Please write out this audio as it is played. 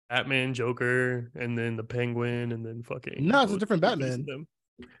Batman, Joker, and then the Penguin, and then fucking. No, it's a different Batman.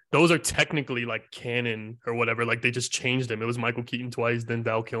 Those are technically like canon or whatever. Like they just changed them. It was Michael Keaton twice, then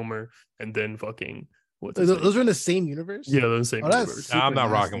Val Kilmer, and then fucking. Those are in the same universe? Yeah, they're in the same universe. I'm not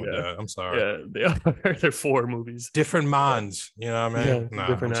rocking with that. I'm sorry. Yeah, they're 4 movies. Different minds. You know what I mean? Yeah,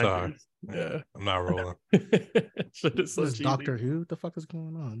 different I'm actors. sorry. Yeah. I'm not rolling. This is Doctor Who? What the fuck is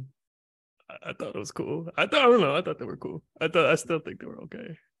going on? I thought it was cool. I don't know. I thought they were cool. I still think they were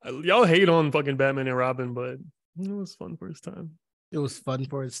okay. Y'all hate on fucking Batman and Robin, but it was fun for its time. It was fun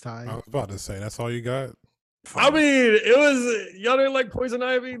for its time. I was about to say, that's all you got? I mean, it was, y'all didn't like Poison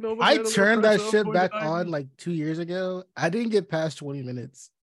Ivy? I turned that shit back on like 2 years ago. I didn't get past 20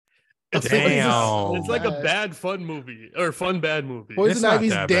 minutes. Damn. It's like a bad fun movie or fun bad movie. Poison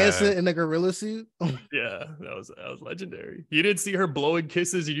Ivy's dancing in a gorilla suit. Yeah, that was legendary. You didn't see her blowing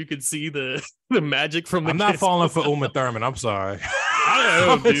kisses, and you could see the magic from the I'm not falling for Uma Thurman. I'm sorry. I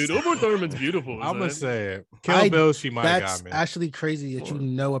am, dude. Uma Thurman's beautiful. I'm gonna say it. Kill Bill, she might have got me. That's actually crazy that you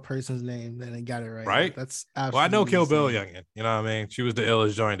know a person's name and they got it right. Right? That's absolutely. Well, I know Kill Bill youngin. You know what I mean? She was the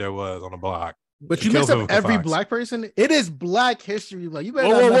illest joint there was on the block. But you mix up every black person. It is Black History. Like you better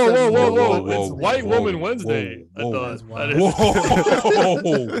whoa. It's White Woman Wednesday. I thought.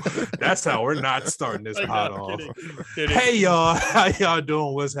 Whoa. That's how we're not starting this pot off. Hey y'all, how y'all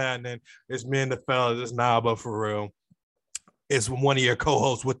doing? What's happening? It's me and the fellas. It's Naba for real. It's one of your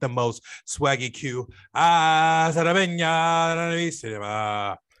co-hosts with the most swaggy Q.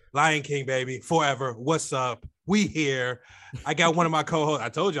 Lion King, baby, forever. What's up? We here. I got one of my co-hosts. I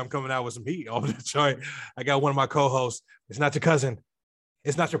told you I'm coming out with some heat over the joint. I got one of my co-hosts. It's not your cousin.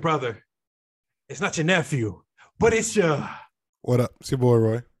 It's not your brother. It's not your nephew. But it's your... What up? It's your boy,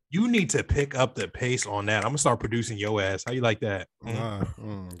 Roy. You need to pick up the pace on that. I'm going to start producing your ass. How you like that? We not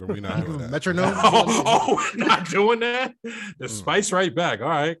doing that. Metronome? We're not doing that? The spice right back. All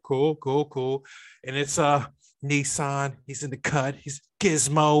right, cool. And it's Nissan. He's in the cut. He's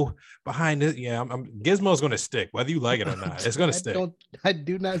Gizmo behind it. Yeah, Gizmo's going to stick, whether you like it or not. It's going to stick. I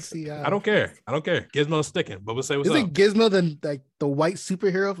do not see how. I don't care. Gizmo's sticking, but we'll say what's up. Isn't Gizmo the white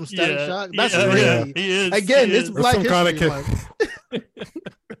superhero from Static Shock? That's crazy. He is. Again, it's Black History.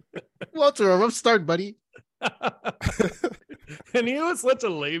 Walter, I'm start, buddy. And he was such a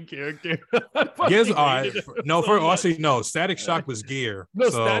lame character. Gizmo, all right. No, Static Shock was Gear. No,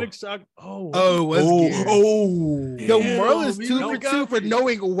 so. Static Shock. It was Gear. Yo, Merle is 2 for 2 for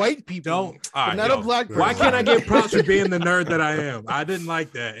knowing white people. Not a black person. Why can't I get props for being the nerd that I am? I didn't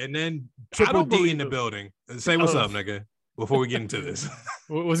like that. And then Triple D in the building. Say what's up, nigga, before we get into this.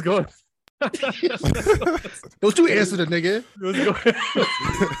 What's going on? Those two answer the nigga.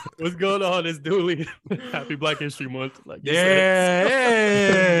 What's going on? It's Dooley. Happy Black History Month. Like hey.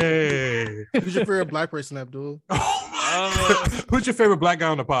 Who's your favorite black person, Abdul? Who's your favorite black guy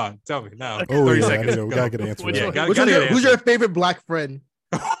on the pod? Tell me now. 30 seconds. We gotta get an answer. Who's your favorite black friend?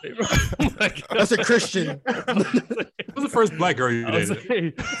 That's a Christian. Who's the first black girl you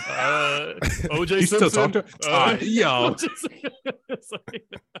dated? OJ you Simpson. Still talk to her? Yo.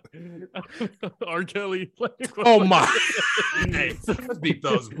 R. Kelly. Oh my. Hey, let's beat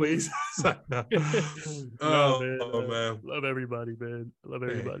those, please. Man. Love everybody, man. Love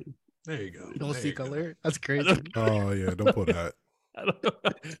everybody. There you go. You don't see color? That's crazy. Oh yeah, don't put that.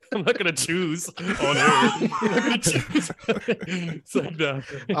 I'm not gonna choose on air. I'm not gonna choose. It's like no.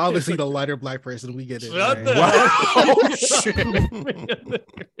 Obviously, the lighter black person, we get it. Shut the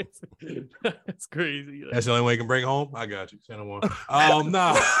That's crazy. That's the only way you can bring home. I got you. Channel 1.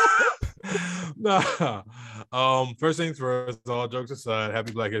 Nah. First things first. All jokes aside,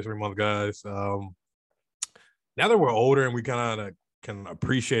 happy Black History Month, guys. Now that we're older and we kind of can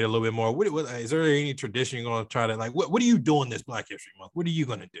appreciate it a little bit more. What is there any tradition you're going to try to like? What are you doing this Black History Month? What are you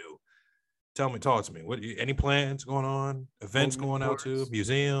going to do? Talk to me. Any plans going on? Events going out to?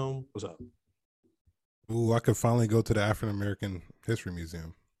 Museum? What's up? Ooh, I could finally go to the African American History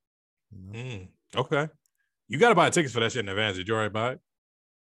Museum. Okay. You got to buy tickets for that shit in advance. Did you already buy it?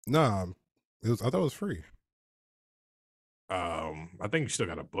 Nah, I thought it was free. I think you still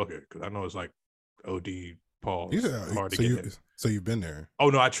got to book it because I know it's like OD. Paul. So you've been there? Oh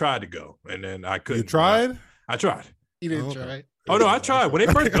no, I tried to go and then I couldn't. You tried? I tried. You didn't try. Oh no, I tried. When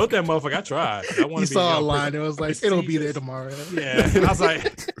they first built that motherfucker, I tried. You saw a line. It was like it'll be there tomorrow. Yeah, and I was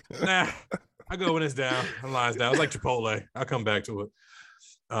like, nah. I go when it's down. The line's down. It's like Chipotle. I'll come back to it.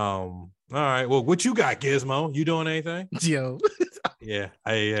 All right. Well, what you got, Gizmo? You doing anything? Yo. Yeah.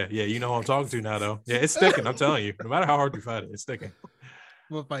 You know who I'm talking to now, though. Yeah, it's sticking. I'm telling you. No matter how hard you fight it, it's sticking.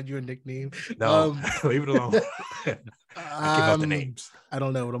 We'll find you a nickname. No, leave it alone. I give out the names. I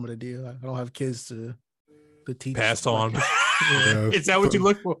don't know what I'm gonna do. I don't have kids to teach. Pass on. Is that what you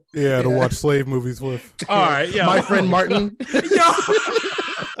look for? Yeah, to watch slave movies with. All right, yeah. My friend Martin.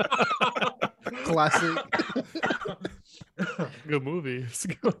 Classic. Good movie.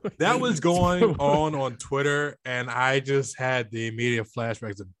 That was going on Twitter, and I just had the immediate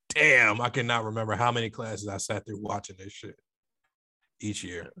flashbacks of, damn, I cannot remember how many classes I sat through watching this shit each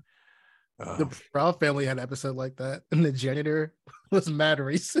year. The Proud Family had an episode like that, and the janitor was mad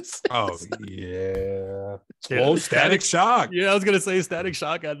racist. Oh yeah. Oh, Static Shock. Yeah, I was gonna say Static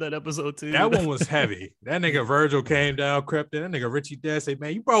Shock had that episode too. That one was heavy. That nigga Virgil came down, crept in. That nigga Richie Dad said,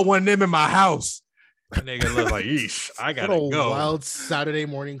 "Man, you brought one of them in my house." That nigga looked like, "Eesh, I gotta go." Wild Saturday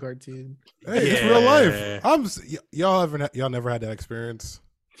morning cartoon. Hey, it's real life. Y'all never had that experience.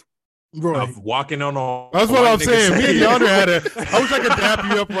 Bro, walking on all. That's what I'm saying. Me and DeAndre had it. I wish I could dap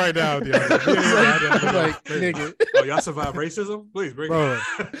you up right now, DeAndre. Like, nigga. Oh, y'all survived racism? Please bring it.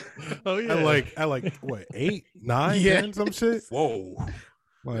 Oh yeah. I like what 8, 9, 10, some shit. Whoa.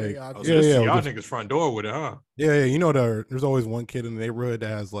 Like y'all niggas front door with it, huh? Yeah. You know, there's always one kid in the neighborhood that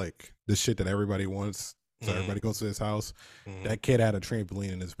has like the shit that everybody wants, so everybody goes to his house. That kid had a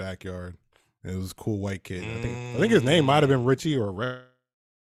trampoline in his backyard. It was a cool white kid. I think his name might have been Richie or Red.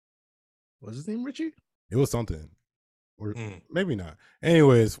 Was his name Richie? It was something, or maybe not.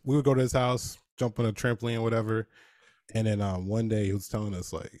 Anyways, we would go to his house, jump on a trampoline, whatever. And then one day he was telling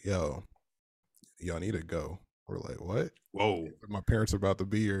us like, "Yo, y'all need to go." We're like, "What?" Whoa! My parents are about to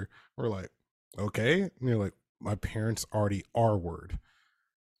be here. We're like, "Okay." And you're like, "My parents already are word."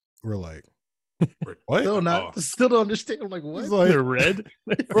 We're like, "What?" Still don't understand. I'm like, what? Like, they're red.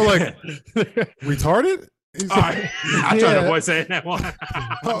 We're like, retarded. I tried to avoid saying that one.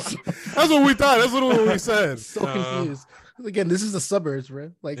 That's what we thought. That's what we said. So confused. Again, this is the suburbs,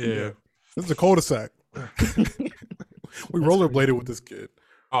 bro. Like, this is a cul-de-sac. We rollerbladed with this kid.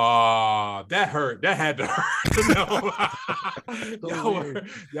 That hurt. That had to hurt.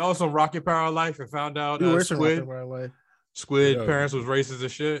 Y'all was on Rocket Power Life and found out Squid parents was racist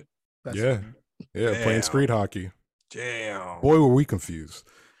as shit. Playing street hockey. Damn. Boy, were we confused.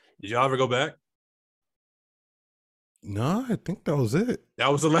 Did y'all ever go back? No, I think that was it.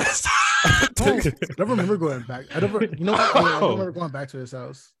 That was the last time. I don't remember going back. I don't remember going back to his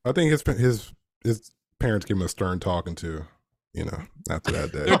house. I think his parents gave him a stern talking to, after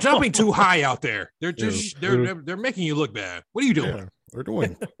that day. They're jumping too high out there. They're just they're making you look bad. What are you doing? Yeah, they're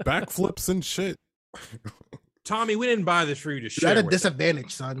doing backflips and shit. Tommy, we didn't buy this for you to share. You're at a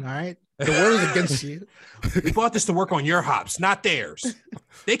disadvantage, son. All right, the world is against you. We bought this to work on your hops, not theirs.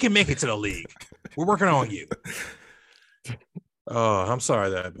 They can make it to the league. We're working on you. Oh, I'm sorry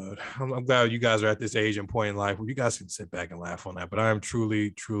that, but I'm glad you guys are at this age and point in life where you guys can sit back and laugh on that. But I am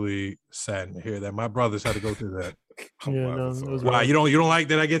truly, truly saddened to hear that my brothers had to go through that. Why you don't like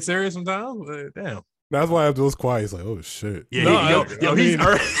that I get serious sometimes? Damn. That's why Abdul was quiet. He's like, "Oh shit." Yeah, he's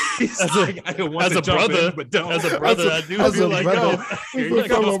as a brother, I do feel like,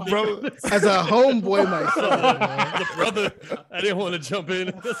 brother. As a homeboy myself, as a brother, I didn't want to jump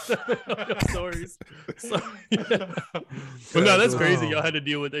in stories. But no, that's crazy. Y'all had to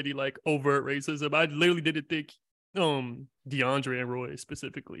deal with any like overt racism. I literally didn't think DeAndre and Roy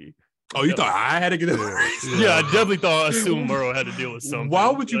specifically. Oh, you thought I had to get it? Yeah, I definitely assumed Murrow had to deal with something. Why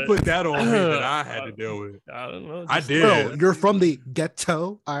would you put that on me that I had to deal with? I don't know. I did. Bro, you're from the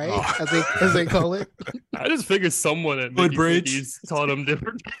ghetto, all right, as they call it. I just figured someone at Mickey taught them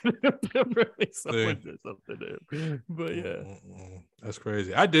differently. Someone did something there. But yeah. That's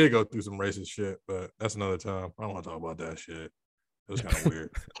crazy. I did go through some racist shit, but that's another time. I don't want to talk about that shit. It was kind of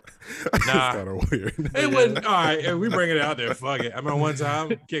weird. Kind of weird. It wasn't all right. We bring it out there. Fuck it. I remember one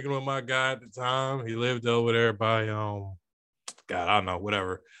time kicking with my guy at the time. He lived over there by God, I don't know,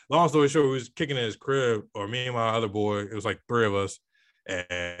 whatever. Long story short, we was kicking in his crib, or me and my other boy. It was like 3 of us,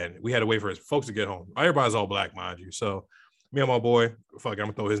 and we had to wait for his folks to get home. Everybody's all black, mind you. So me and my boy, fuck, I'm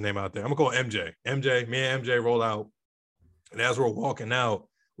gonna throw his name out there. I'm gonna call MJ. Me and MJ roll out, and as we're walking out,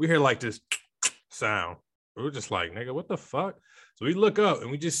 we hear like this sound. We're just like, nigga, what the fuck? So we look up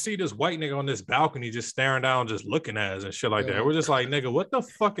and we just see this white nigga on this balcony just staring down, just looking at us and shit like that. We're just like, nigga, what the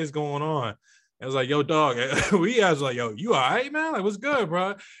fuck is going on? And it was like, yo, dog. We asked like, yo, you all right, man? Like, what's good,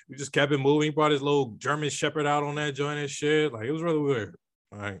 bro? We just kept it moving. He brought his little German Shepherd out on that joint and shit. Like, it was really weird.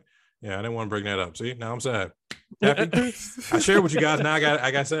 All right. Yeah, I didn't want to bring that up. See, now I'm sad. Happy? I shared with you guys. Now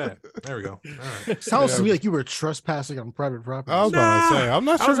I got sad. There we go. All right. Sounds to me like you were trespassing on private property. I was about to say, I'm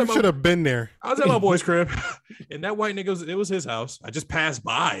not sure you should have been there. I was at my boy's crib, and that white nigga, it was his house. I just passed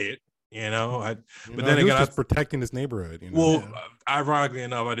by it, But then he was just protecting his neighborhood. Well, ironically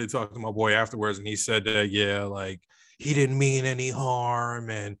enough, I did talk to my boy afterwards, and he said that like he didn't mean any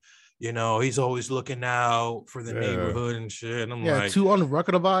harm, and you know, he's always looking out for the neighborhood and shit. And I'm like, 2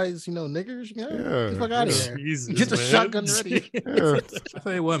 unrecognized, niggers. Get the fuck out of here. Jesus, Get the shotgun ready. I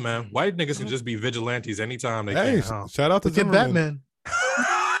tell you what, man, white niggas can just be vigilantes anytime they can. Huh? Shout out to Batman.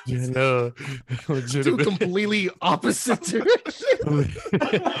 No, two completely opposite directions.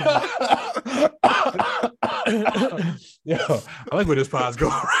 Yo, I like where this pod's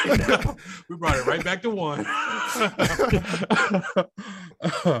going right now. We brought it right back to one.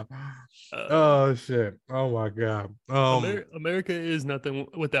 Oh shit! Oh my god! America is nothing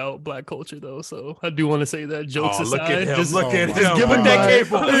without black culture, though. So I do want to say that. Jokes aside, look at him! just look at him! Just give it that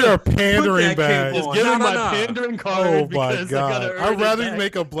cape on. You're pandering back. Just give him my pandering card. Oh my god! I'd rather you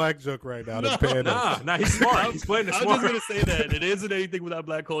make a black joke right now than pander. Nah, he's smart. He's playing the smart. I'm just gonna say that it isn't anything without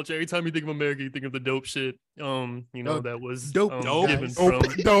black culture. Every time you think of America, you think of the dope shit. That was dope. Given from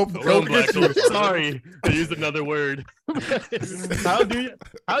black culture. Sorry, I used another word.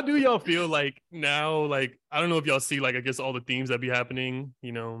 How do y'all feel like now? Like, I don't know if y'all see, like, I guess all the themes that be happening.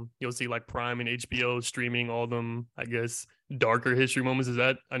 You'll see like Prime and HBO streaming all them, I guess, darker history moments. Does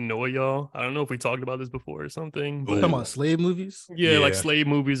that annoy y'all? I don't know if we talked about this before or something. But talking about slave movies? Yeah, like slave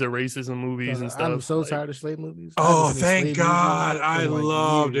movies or racism movies and stuff. I'm so tired of slave movies. Oh, thank God. I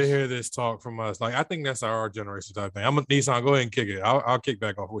love to hear this talk from us. Like, I think that's our generation type thing. Nissan, go ahead and kick it. I'll kick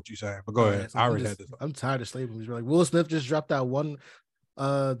back off what you're saying, but go ahead. I already had this. I'm tired of slave movies. Like, Will Smith just dropped that one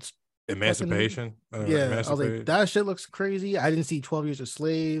Emancipation. I was like, that shit looks crazy. I didn't see 12 Years a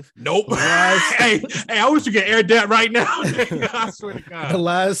Slave. Nope. hey, I wish you could air that right now. I swear to God. The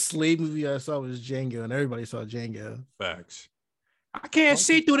last slave movie I saw was Django, and everybody saw Django. Facts. I can't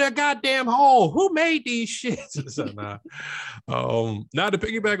see through that goddamn hole. Who made these shits? So, nah. Now to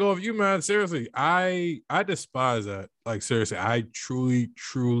piggyback off you, man. Seriously, I despise that. Like, seriously, I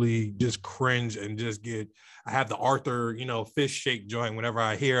truly just cringe and just get. I have the Arthur, fish shake joint whenever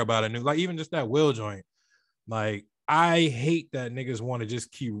I hear about a new, like even just that Will joint. Like, I hate that niggas want to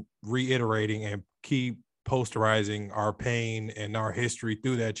just keep reiterating and keep posterizing our pain and our history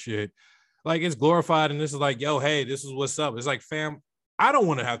through that shit. Like, it's glorified, and this is like, yo, hey, this is what's up. It's like, fam, I don't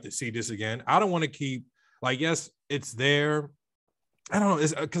want to have to see this again. I don't want to keep, like, yes, it's there. I don't know.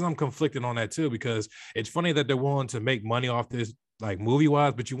 It's because I'm conflicted on that too, because it's funny that they're willing to make money off this, like,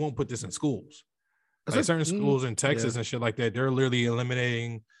 movie-wise, but you won't put this in schools. Like, certain schools in Texas and shit like that, they're literally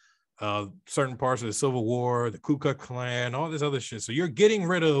eliminating certain parts of the Civil War, the Ku Klux Klan, all this other shit. So you're getting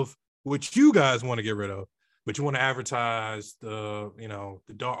rid of what you guys want to get rid of, but you want to advertise our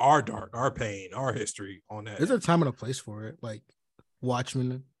pain, our history on that. There's a time and a place for it. Like,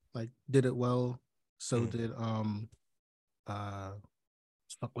 Watchmen, like, did it well. So did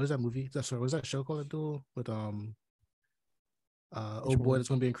what is that movie? What was that show called? Duel with old boy that's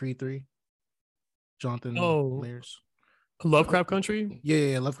gonna be in Creed 3. Jonathan Layers. Lovecraft Country?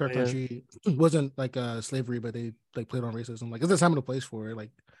 Yeah, Lovecraft Country. It wasn't like slavery, but they like played on racism. Like, there's a time and a place for it. Like,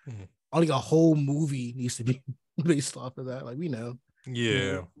 only a whole movie needs to be based off of that. Like, we know.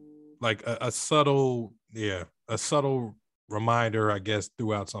 Yeah. Like a subtle reminder, I guess,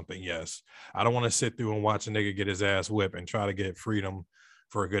 throughout something. Yes. I don't want to sit through and watch a nigga get his ass whipped and try to get freedom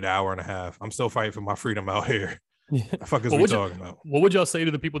for a good hour and a half. I'm still fighting for my freedom out here. The fuck is we talking about? What would y'all say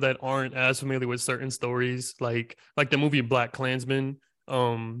to the people that aren't as familiar with certain stories, like the movie Black Klansman,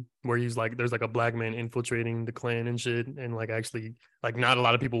 where he's like, there's like a black man infiltrating the Klan and shit, and like actually, like, not a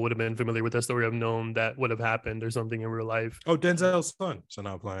lot of people would have been familiar with that story, have known that would have happened or something in real life. Oh, Denzel's son, so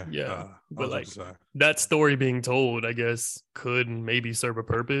now playing. Yeah, but like that story being told, I guess, could maybe serve a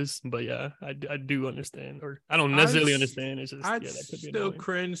purpose. But yeah, I do understand, or I don't necessarily understand. It's just I'd that could be still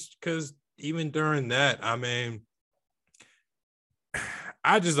cringe because even during that, I mean.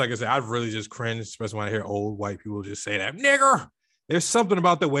 I just, like I said, I really just cringe, especially when I hear old white people just say that, nigger. There's something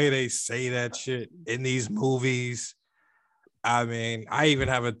about the way they say that shit in these movies. I mean, I even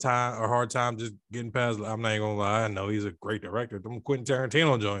have a hard time just getting past. I'm not even gonna lie. I know he's a great director. Them Quentin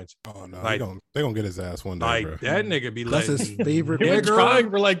Tarantino joints. Oh no, like, they gonna get his ass one day. Like, bro. that nigga be that's his favorite. He's been trying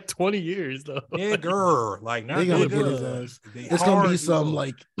for like 20 years though. Nigger, like, not they gonna get his ass. It's gonna be some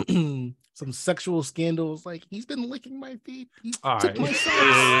like some sexual scandals. Like, he's been licking my feet. He took my socks.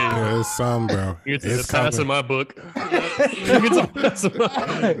 Yeah, it's some, bro. It's a pass in my book. It's a pass in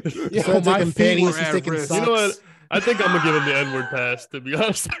my book. He's taking panties. He's taking socks. You know what? I think I'm gonna give him the N-word pass, to be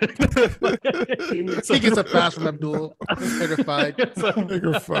honest. He gets a pass from Abdul. Certified.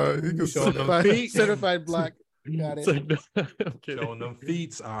 Certified black. Got it. Like, showing them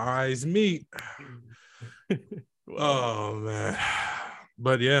feet, our eyes meet. Oh man.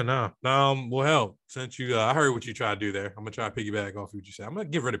 But yeah, no. Well, hell, since you, I heard what you tried to do there. I'm gonna try to piggyback off what you said. I'm gonna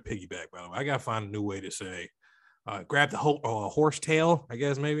get rid of piggyback, by the way. I gotta find a new way to say grabbed the whole horse tail, I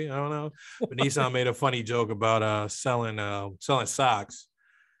guess, maybe. I don't know. But Nissan made a funny joke about selling socks.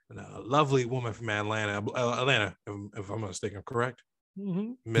 And a lovely woman from Atlanta, if I'm not mistaken, correct?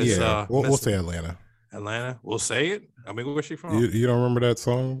 Mm-hmm. Miss, we'll say Atlanta. Atlanta, we'll say it. I mean, where's she from? You don't remember that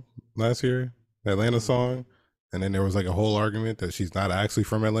song last year, the Atlanta song? And then there was like a whole argument that she's not actually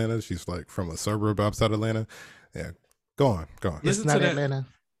from Atlanta. She's like from a suburb outside Atlanta. Yeah, go on. Listen to that, Atlanta.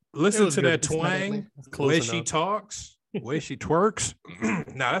 Listen to that It's twang, the way she talks, the way she twerks.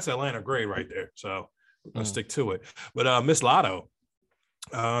 Nah, that's Atlanta grade right there. So I'll stick to it. But Miss Latto,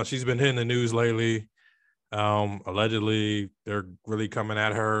 she's been hitting the news lately. Allegedly, they're really coming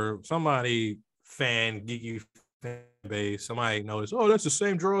at her. Somebody geeky fan base, somebody noticed, oh, that's the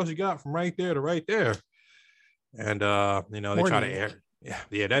same draws you got from right there to right there. And they try to air.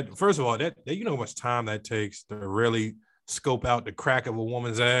 Yeah. That first of all, that you know how much time that takes to really scope out the crack of a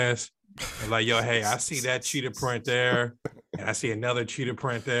woman's ass. And like, yo, hey, I see that cheetah print there, and I see another cheetah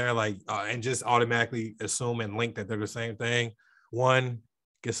print there, like, and just automatically assume and link that they're the same thing. One,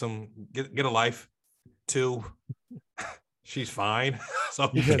 get a life. Two, she's fine. So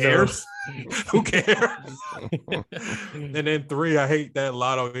who cares? Who cares? And then three, I hate that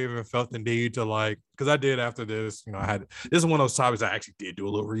Latto even felt the need to because I did after this. This is one of those topics I actually did do a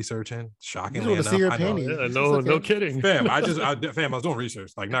little research in. Shockingly enough, no kidding. Fam, I was doing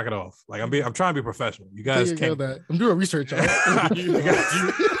research. Like, knock it off. Like, I'm trying to be professional. You guys can't. I'm doing research. Did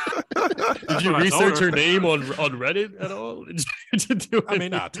you research her name on Reddit at all? I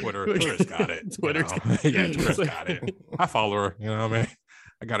mean, not Twitter. Twitter's got it. Twitter's got it. I follow her. You know what I mean?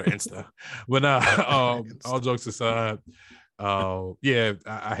 I got her Insta. But all jokes aside, I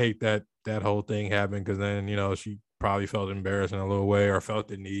hate that whole thing happened, because then she probably felt embarrassed in a little way, or felt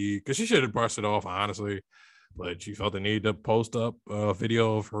the need, because she should have brushed it off, honestly. But she felt the need to post up a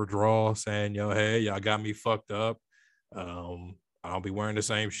video of her draw saying, yo, hey, y'all got me fucked up. I don't be wearing the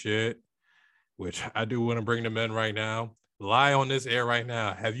same shit, which I do want to bring them in right now. Lie on this air right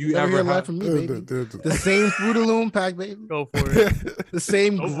now. Have you ever lie from me, baby? The same Fruit of Loom pack, baby. Go for it. The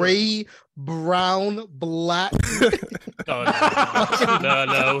same gray, brown, black. No.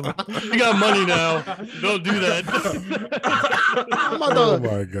 You got money now. Don't do that. Oh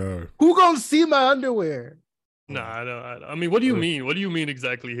my god. Who gonna see my underwear? No, I mean, what do you mean? What do you mean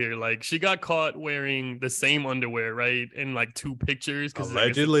exactly here? Like, she got caught wearing the same underwear, right? In like two pictures.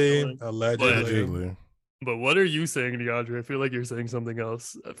 Allegedly. But what are you saying, DeAndre? I feel like you're saying something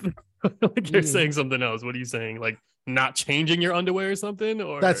else. I feel like you're saying something else. What are you saying? Like, not changing your underwear or something?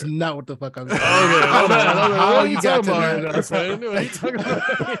 Or that's not what the fuck I'm saying. Okay, what are you talking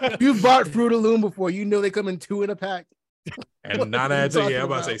about? You've bought Fruit of Loom before. You know they come in two in a pack. And not I'm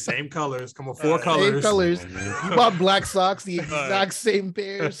about to say same colors. Come on, four colors. Same colors. You bought black socks, the exact same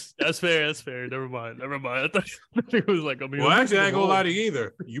pairs. That's fair. Never mind. I thought it was like, well, actually, I ain't gonna lie to you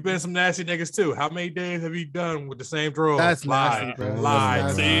either. You've been some nasty niggas too. How many days have you done with the same drawers? That's nasty, bro.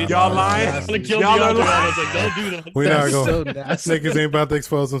 Lie. See, y'all lying. Y'all are lying. Like, don't do that. We're not going. Niggas ain't about to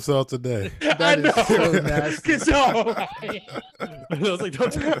expose themselves today. That is so nasty. I was like,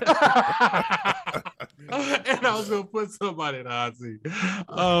 don't do that. And I was gonna put somebody in the hot seat.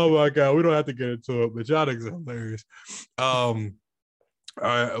 Oh my god, we don't have to get into it, but y'all niggas are hilarious.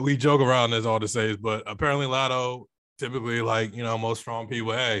 We joke around as all to say, but apparently Latto typically, like, most strong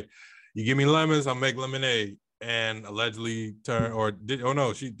people, hey, you give me lemons, I'll make lemonade. And allegedly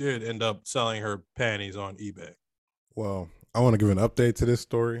she did end up selling her panties on eBay. Well, I want to give an update to this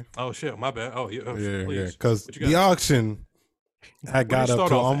story. Oh shit, my bad. Yeah, because the auction had got up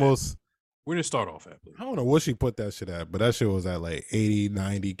to almost. Where did it start off at? Please? I don't know what she put that shit at, but that shit was at like 80,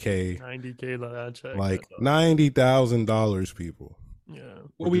 90K. 90K, like $90,000, people. Yeah.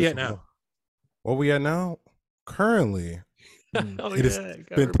 Where we at now? What we at now? Currently, it has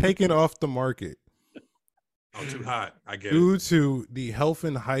been taken off the market. Oh, too hot. I get due to the health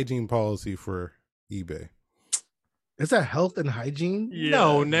and hygiene policy for eBay. Is that health and hygiene? Yeah.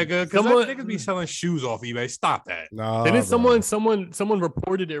 No, nigga. Come on, niggas be selling shoes off eBay. Stop that. Nah, didn't someone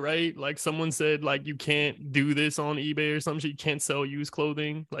reported it, right? Like, someone said, like, you can't do this on eBay or something. You can't sell used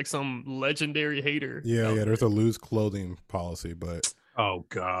clothing. Like, some legendary hater. Yeah. There's a loose clothing policy, but oh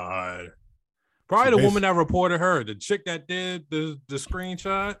god, probably the woman that reported her, the chick that did the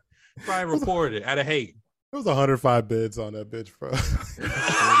screenshot, probably reported it out of hate. There was 105 bids on that bitch, bro.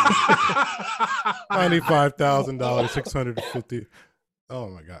 $95,000, 650. Oh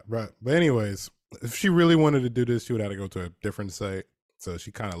my god, right. But anyways, if she really wanted to do this, she would have to go to a different site. So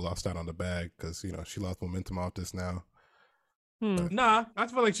she kind of lost out on the bag because she lost momentum off this now. Nah, I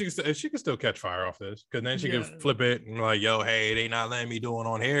feel like she can still catch fire off this, because then she can flip it and like, yo, hey, they not letting me do it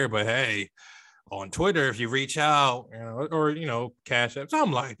on here, but hey, on Twitter, if you reach out, or Cash App,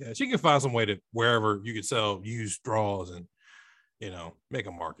 something like that, she can find some way to wherever you can sell used draws and make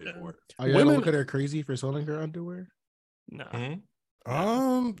a market for it. Are you gonna look at her crazy for selling her underwear? Nah.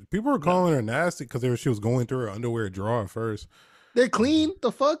 People were calling her nasty because she was going through her underwear drawer first. They're clean.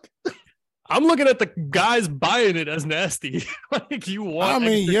 The fuck? I'm looking at the guys buying it as nasty. Like you want. I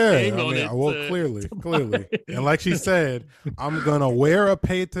mean, clearly, and like she said, I'm gonna wear a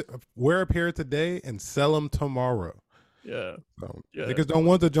pair today and sell them tomorrow. Yeah. Niggas don't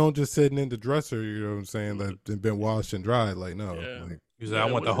want the joint just sitting in the dresser. You know what I'm saying? That been washed and dried. Like no. Yeah. He said, I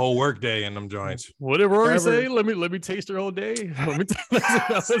want the whole work day in them joints. What did Rory say? Let me taste her whole day. Let me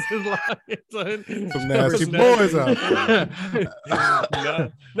that's his line. Some nasty boys out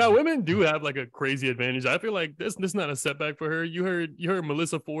there. Now, women do have like a crazy advantage. I feel like this is not a setback for her. You heard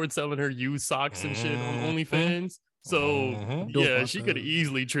Melissa Ford selling her used socks and shit on OnlyFans. So she could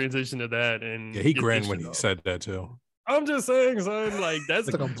easily transition to that. And he grinned when he said that too. I'm just saying, son, like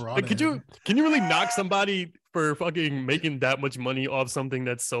that's like can you really knock somebody for fucking making that much money off something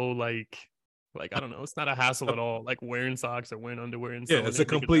that's so like I don't know, it's not a hassle at all, like wearing socks or wearing underwear and it's a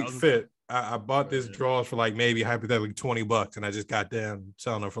complete fit. I bought this drawers for like maybe hypothetically $20 and I just got down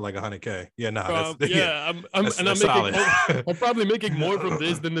selling them for like $100K. I'm probably making more from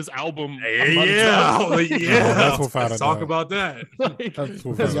this than this album. That's what Let's talk about that.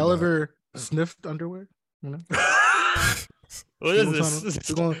 Has y'all ever sniffed underwear? What is this?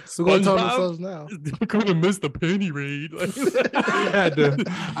 We're going to tell ourselves now. We're going to miss the penny raid. I had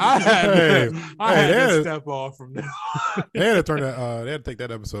to step off from that. They had to turn that. They had to take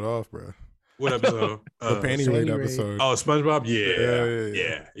that episode off, bro. What episode? The panty raid episode. Oh, SpongeBob.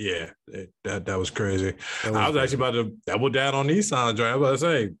 Yeah. That was crazy. I was actually about to double down on Nissan. I was about to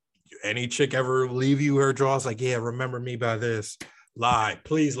say, any chick ever leave you her drawers like, yeah, remember me by this. Lie,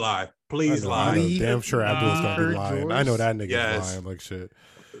 please lie. Please lie. Damn sure Abdul's gonna be lying. Drawers? I know that nigga's lying like shit.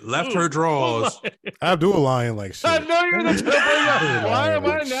 Left her drawers. Abdul lying like shit. I know you're the triple. Why am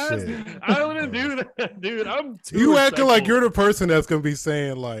I nasty? I wouldn't do that, dude. I'm too You acting like you're the person that's gonna be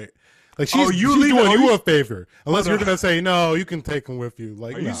saying like she's doing you a favor. Unless you're gonna say no, you can take him with you.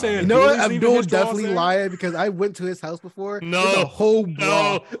 Like, you saying? You know what? Abdul definitely lying because I went to his house before. No, the whole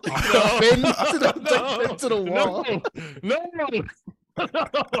bra, to the wall. No.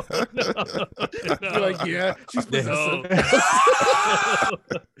 You're like, yeah, she's possessive.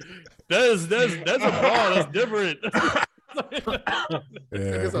 That's a bra. That's different.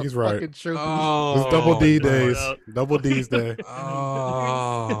 Yeah, he's right. It's Oh, double D days. Double D's day.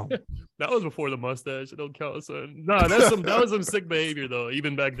 Oh, that was before the mustache. It don't count, son. Nah, that was some sick behavior though.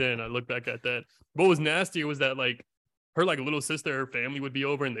 Even back then, I look back at that. What was nastier was that like her like little sister, her family would be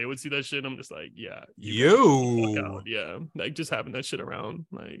over and they would see that shit. I'm just like, yeah, like just having that shit around.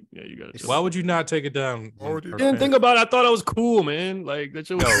 Like, yeah, you gotta. Why would you not take it down? Didn't think about it. I thought I was cool, man. Like that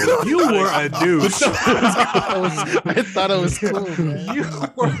shit was cool. You were a douche. I thought I was cool, man. You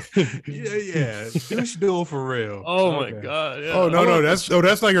were, douche duel for real. Oh my god. Yeah. Oh no, that's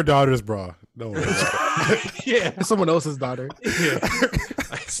not your daughter's bra. Don't worry. Yeah, it's someone else's daughter. Yeah.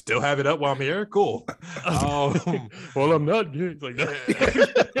 I still have it up while I'm here. Cool. Well, I'm not gay. Like that.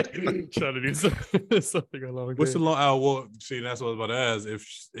 Trying to do something along. What's the long? Well, see, that's what I was about to ask.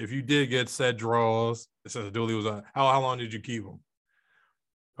 If you did get said draws, since Dooley was on, how long did you keep them?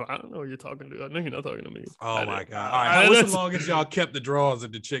 I don't know what you're talking to. I know you're not talking to me. Oh my god! All right, what's the longest y'all kept the draws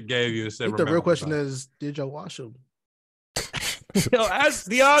that the chick gave you? And said, the real question is, did y'all wash them? Yo, ask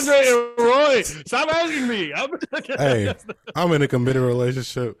DeAndre and Roy. Stop asking me. Hey, I'm in a committed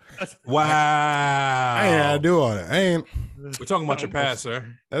relationship. Wow. I ain't had to do all that. I ain't. We're talking about your past, sir.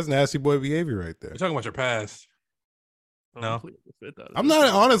 That's nasty boy behavior right there. We're talking about your past. No, I'm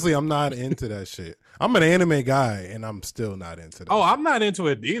not. Honestly, I'm not into that shit. I'm an anime guy, and I'm still not into that. Oh, I'm not into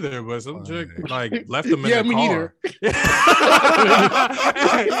it either. But some chick like left them in the me car.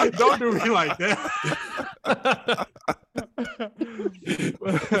 Hey, don't do me like that.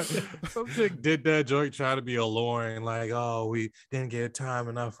 Some chick did that joke, try to be alluring, like, "Oh, we didn't get time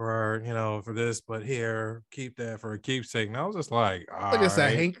enough for her, for this, but here, keep that for a keepsake." And I was just like, it's a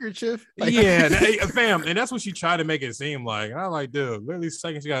handkerchief. Like, fam, and that's what she tried to make it seem like. And I like, dude, literally, the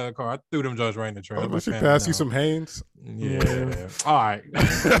second she got in the car, I threw them jokes right in the trash. Did she pass you some Hanes? Yeah. All right.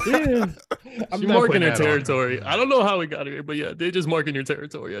 I'm marking her territory. I don't know how we got here, but yeah, they're just marking your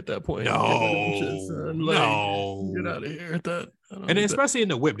territory at that point. No, get out of here at that. And then especially in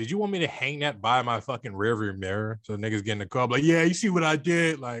the whip, did you want me to hang that by my fucking rearview mirror so niggas get in the car like, yeah, you see what I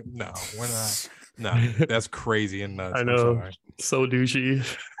did? Like, no, we're not. Nah, that's crazy and nuts. I I'm know. sorry. So douchey.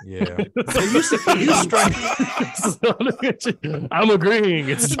 Yeah. I'm agreeing.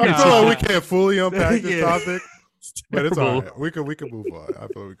 It's I feel like we can't fully unpack this Yeah. topic, but it's all terrible. right. We can move on. I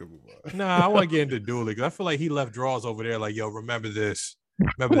feel like we can move on. Nah, I want to get into dueling because I feel like he left drawers over there. Like, yo, remember this.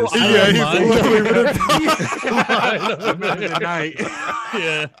 Remember this. Well, Yeah, I he's don't literally mind. Remember the night.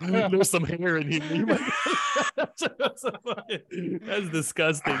 Yeah, there's some hair in here. That's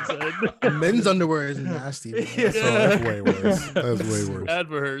disgusting, son. Men's underwear is nasty. Bro. Yeah. So that's way worse. That's way worse. Bad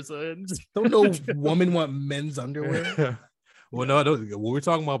for her, son. Don't no woman want men's underwear. Well, no, we're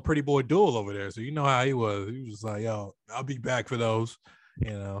talking about Pretty Boy Duel over there. So you know how he was. He was just like, yo, I'll be back for those.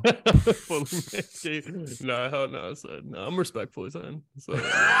 You know. No, hell no, son. No, I'm respectful, son. So,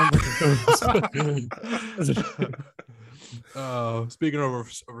 speaking of a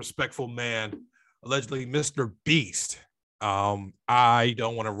respectful man, allegedly Mr. Beast. I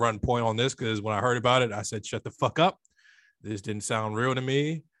don't want to run point on this because when I heard about it, I said, shut the fuck up. This didn't sound real to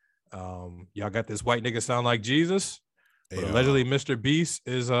me. Y'all got this white nigga sound like Jesus. But allegedly Mr. Beast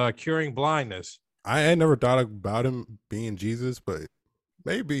is curing blindness. I ain't never thought about him being Jesus, but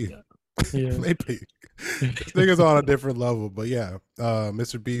maybe. yeah. Maybe. This nigga's on a different level. But yeah,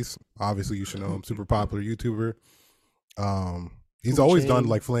 Mr. Beast, obviously you should know him, super popular YouTuber. He's always done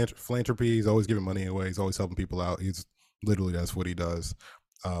like philanthropy. He's always giving money away. He's always helping people out. He's literally, that's what he does.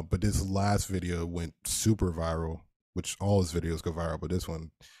 But this last video went super viral, which all his videos go viral, but this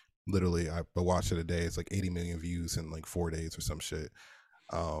one, literally, I watched it a day. It's like 80 million views in like 4 days or some shit.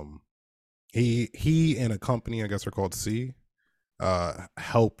 He and a company, I guess they're called C,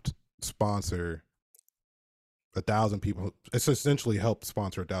 helped sponsor 1,000 people. It's essentially helped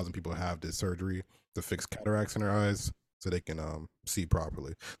sponsor 1,000 people have this surgery to fix cataracts in their eyes so they can see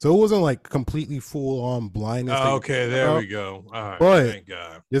properly. So it wasn't like completely full on blindness. Okay, there we go. All right, but thank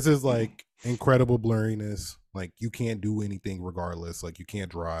God. This is like incredible blurriness. Like you can't do anything regardless. Like you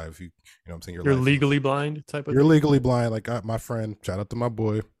can't drive. You know what I'm saying? You're legally blind type of You're thing? legally blind. Like my friend, shout out to my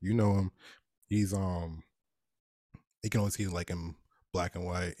boy. You know him. He's he can only see like in black and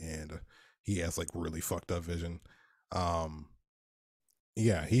white, and he has like really fucked up vision.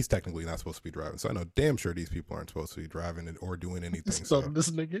 Yeah, he's technically not supposed to be driving. So I know damn sure these people aren't supposed to be driving it or doing anything. So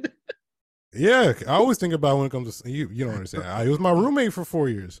this nigga. yeah, I always think about when it comes to you don't understand. He was my roommate for 4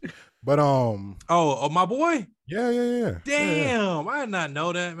 years. But oh my boy? Yeah. Damn, I did not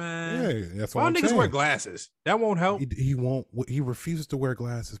know that, man. Yeah, that's what Why I'm niggas saying. wear glasses? That won't help. He won't. He refuses to wear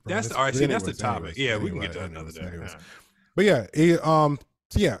glasses, bro. That's all right. See, that's the topic. Yeah, we can get to that another day. Anyways. But yeah, so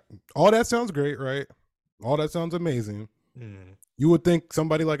yeah, all that sounds great, right? All that sounds amazing. You would think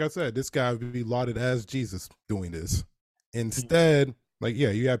somebody, like I said, this guy would be lauded as Jesus doing this. Instead, like, yeah,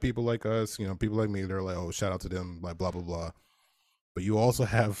 you have people like us, you know, people like me, they're like, oh, shout out to them, like blah, blah, blah. But you also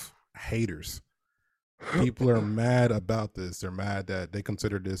have haters. People are mad about this. They're mad that they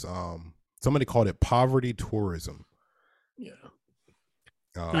consider this, somebody called it poverty tourism. Yeah.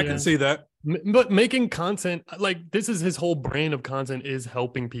 I can see that. But making content, like this is his whole brand of content is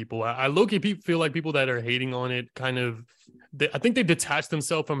helping people. I low-key feel like people that are hating on it kind of, I think they detach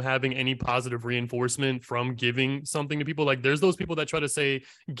themselves from having any positive reinforcement from giving something to people. Like there's those people that try to say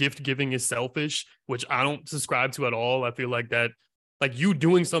gift giving is selfish, which I don't subscribe to at all. I feel like that, like you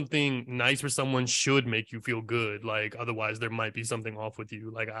doing something nice for someone should make you feel good. Like otherwise there might be something off with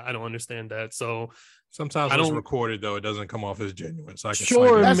you. Like I don't understand that. So sometimes when it's recorded though, it doesn't come off as genuine. So I can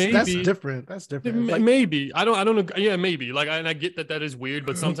sure, maybe that's different. That's different. Like, maybe I don't know. Yeah, maybe. Like I get that is weird,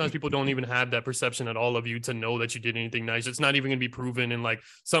 but sometimes people don't even have that perception at all of you to know that you did anything nice. It's not even gonna be proven. And like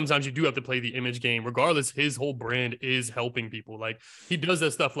sometimes you do have to play the image game. Regardless, his whole brand is helping people. Like he does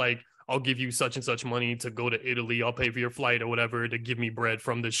that stuff like, I'll give you such and such money to go to Italy. I'll pay for your flight or whatever to give me bread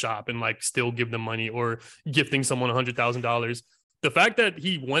from the shop and like still give them money, or gifting someone $100,000. The fact that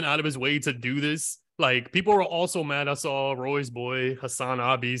he went out of his way to do this, like people were also mad. I saw Roy's boy Hassan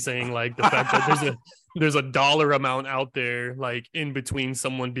Abi saying like the fact that there's a dollar amount out there like in between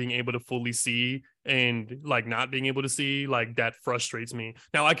someone being able to fully see and like not being able to see, like that frustrates me.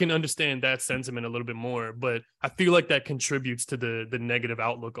 Now I can understand that sentiment a little bit more, but I feel like that contributes to the negative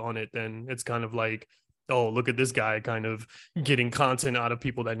outlook on it. Then it's kind of like, oh, look at this guy kind of getting content out of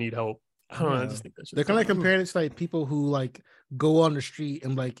people that need help. I don't know. I just think that's they're kind of comparing it to like people who like go on the street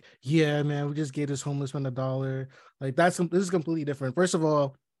and like, yeah, man, we just gave this homeless man $1. Like this is completely different. First of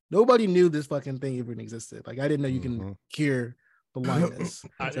all, nobody knew this fucking thing even existed. Like I didn't know you can cure blindness.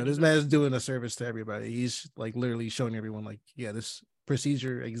 So this man is doing a service to everybody. He's like literally showing everyone like, yeah, this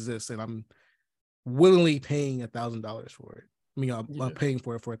procedure exists, and I'm willingly paying $1,000 for it. I mean, I'm paying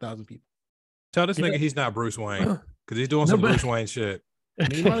for it for 1,000 people. Tell this nigga he's not Bruce Wayne because he's doing some Bruce Wayne shit.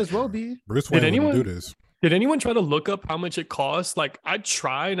 You might as well be. Bruce Did Wayne wouldn't anyone- do this. Did anyone try to look up how much it costs? Like I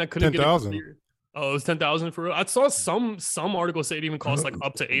tried and I couldn't get it 10,000. clear. Oh, it was 10,000 for real. I saw some articles say it even costs like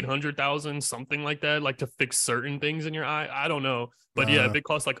up to 800,000, something like that, like to fix certain things in your eye. I don't know, but yeah, if it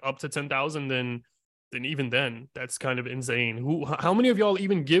costs like up to 10,000, then even then, that's kind of insane. How many of y'all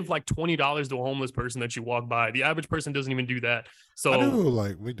even give like $20 to a homeless person that you walk by? The average person doesn't even do that. So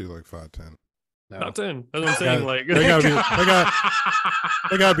we do like 5, 10. No. Top 10. That's what I'm saying. Like They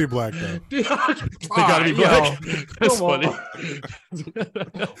gotta be black though. they gotta be black. That's funny.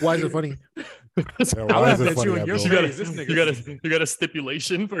 Why is it funny? Yeah, why is it funny, Abdul? You got a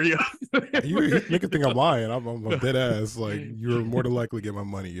stipulation for you. You make it think I'm lying. I'm a dead ass. Like you're more than likely to get my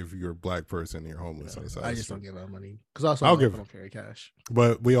money if you're a black person and you're homeless. I just don't give out money because also I don't carry cash.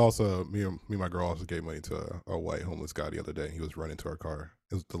 But we also, me and my girl also gave money to a white homeless guy the other day. He was running to our car.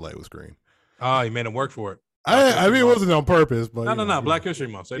 The light was green. Oh, you made him work for it. I mean, it wasn't on purpose, but no. Black History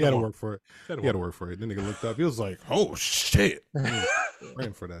Month. He had to work for it. He had to work for it. Then nigga looked up. He was like, "Oh shit!"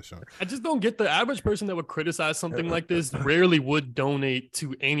 Praying for that shot. I just don't get the average person that would criticize something like this. Rarely would donate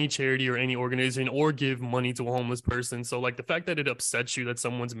to any charity or any organization or give money to a homeless person. So, like the fact that it upsets you that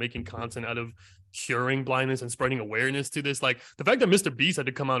someone's making content out of curing blindness and spreading awareness to this, like the fact that Mr. Beast had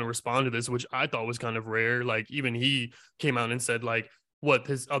to come out and respond to this, which I thought was kind of rare. Like even he came out and said like, what,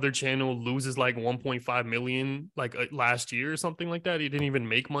 his other channel loses like 1.5 million like last year or something like that. He didn't even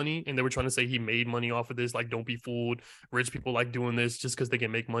make money, and they were trying to say he made money off of this. Like, don't be fooled, rich people like doing this just because they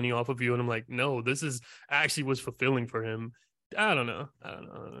can make money off of you. And I'm like, no, this is actually was fulfilling for him. I don't know.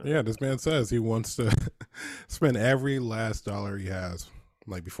 Yeah, this man says he wants to spend every last dollar he has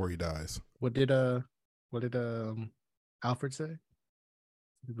like before he dies. What did Alfred say?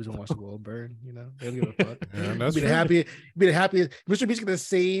 He was gonna watch the world burn, you know. They don't give a fuck. Yeah, that's be the happiest. Mr. Beast gonna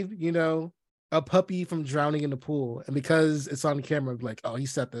save, you know, a puppy from drowning in the pool, and because it's on camera, like, oh, he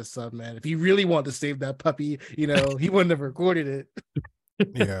set this up, man. If he really wanted to save that puppy, you know, he wouldn't have recorded it.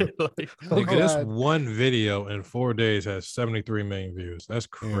 Yeah, this one video in 4 days has 73 million views. That's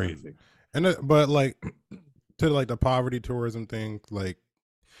crazy. Yeah. And but like to like the poverty tourism thing, like.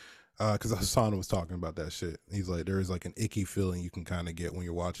 Because Hassan was talking about that shit. He's like, there is like an icky feeling you can kind of get when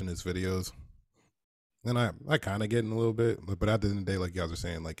you're watching his videos, and I kind of get in a little bit, but at the end of the day, like you guys are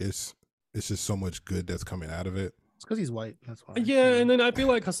saying, like it's just so much good that's coming out of it. It's because he's white. That's why. Yeah, and then I feel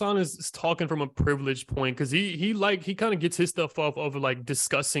like Hassan is talking from a privileged point because he kind of gets his stuff off of like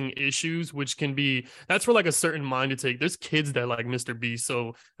discussing issues, which can be that's for like a certain mind to take. There's kids that like Mr. Beast,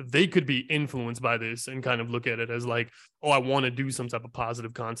 so they could be influenced by this and kind of look at it as like, oh, I want to do some type of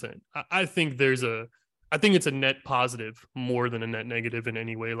positive content. I think it's a net positive more than a net negative in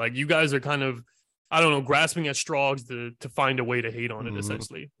any way. Like you guys are kind of, I don't know, grasping at straws to find a way to hate on it,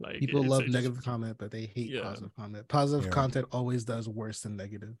 essentially. Like people love negative comment, but they hate positive comment. Positive content always does worse than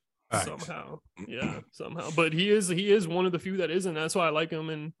negative. Somehow. But he is one of the few that isn't. That's why I like him.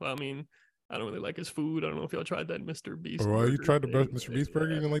 And I mean, I don't really like his food. I don't know if y'all tried that Mr. Beast. Oh, you tried the Mr. Beast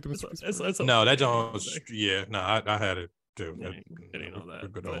burger? You didn't like the Mr. Beast burger? No, that Jones. Was, I had it too. It ain't all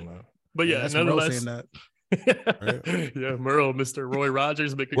that. Good on that. But yeah, nonetheless. Saying that. Yeah, Merle, Mr. Roy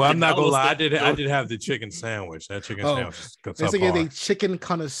Rogers. Well, I'm not gonna lie. I did have the chicken sandwich. That chicken sandwich. This is a chicken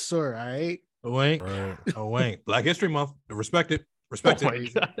connoisseur. All right. Wink. Black History Month. Respect it. Respect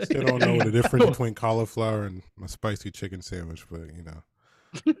it. Still don't know the difference between cauliflower and a spicy chicken sandwich, but you know.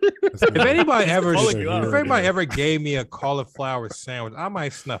 If anybody ever gave me a cauliflower sandwich, I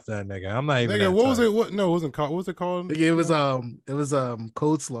might snuff that nigga. I'm not even. Nigga, what was it? What? No, it wasn't. What was it called? It was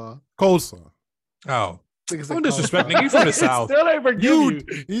coleslaw. Coleslaw. Oh. Don't disrespect nigga. You from the South. Still ain't forgive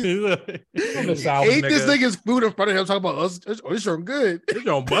you. From the South. Ate this nigga's food in front of him talking about us. It's your good. It's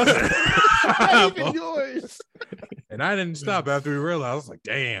your bust. Not even yours. And I didn't stop after we realized. I was like,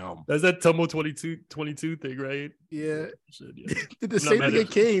 damn. That's that Tumble 22 thing, right? Yeah. Shit, yeah. Did the same thing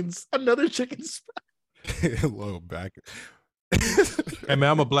at Cane's. Another chicken spot. Low back. Hey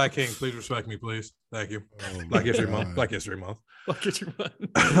man, I'm a black king. Please respect me, please. Thank you. Black History Month. Black History Month.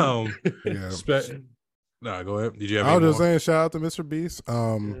 No, go ahead. Did you have? I was just saying, shout out to Mr. Beast.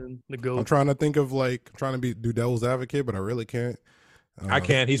 The GOAT. I'm trying to think of do devil's advocate, but I really can't. I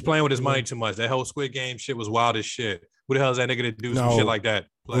can't. He's playing with his money too much. That whole Squid Game shit was wild as shit. Who the hell is that nigga to do some shit like that?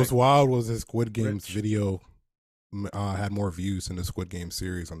 What's wild was his Squid Games video had more views than the Squid Game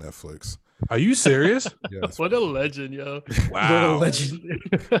series on Netflix. Are you serious? Yes. What a legend, yo. Wow. What a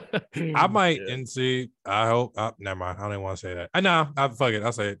legend. I might and see. I hope. Never mind. I don't even want to say that. I know. Fuck it.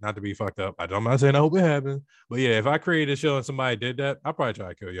 I'll say it. Not to be fucked up. I'm not saying I hope it happens. But yeah, if I created a show and somebody did that, I'll probably try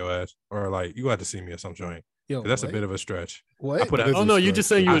to kill your ass. Or like, you have to see me or some joint. Yo, That's a what? bit of a stretch. What? I put That out, is Oh a no, you're stretch. just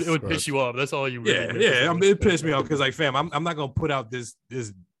saying That is it would a piss you off. That's all you really. it pissed me off because like, fam, I'm not gonna put out this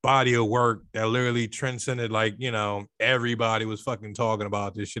body of work that literally transcended, like, you know, everybody was fucking talking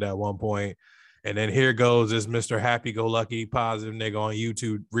about this shit at one point. And then here goes this Mr. Happy-go-lucky positive nigga on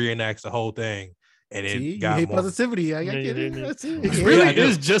YouTube reenacts the whole thing. And it See, you got hate more. positivity. I Yeah, get you it. didn't. That's it. It Yeah. really I do.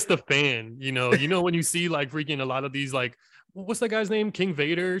 is just a fan, you know when you see like freaking a lot of these like what's that guy's name, King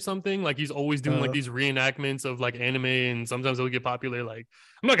Vader or something, like he's always doing like these reenactments of like anime, and sometimes it'll get popular. Like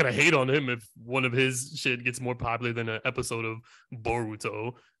I'm not gonna hate on him if one of his shit gets more popular than an episode of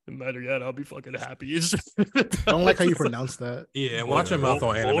Boruto. No matter yet, I'll be fucking happy. It's just I don't like how you pronounce that. Yeah, and watch your mouth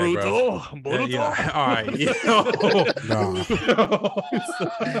on anime, bro. Boruto. Yeah. All right. Nah.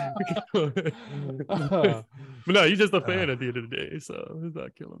 But no, he's just a fan at the end of the day, so he's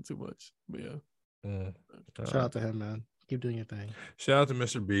not killing too much. But yeah. Shout out to him, man. Keep doing your thing. Shout out to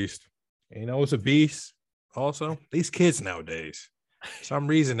Mr. Beast. And you know what's a beast? Also, these kids nowadays, for some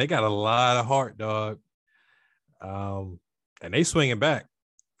reason, they got a lot of heart, dog. And they swinging back.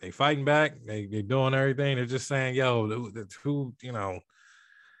 They fighting back. They doing everything. They're just saying, yo, who, you know,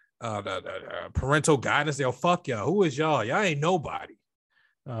 the parental guidance. They'll fuck y'all. Who is y'all? Y'all ain't nobody.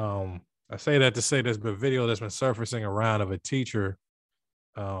 I say that to say there's been a video that's been surfacing around of a teacher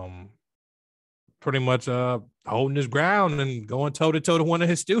pretty much holding his ground and going toe to toe to one of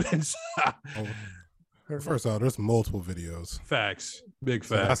his students. First off, there's multiple videos. Facts. Big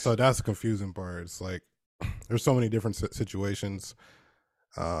So facts. that's the confusing part. It's like there's so many different situations.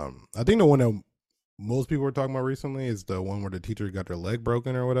 I think the one that most people were talking about recently is the one where the teacher got their leg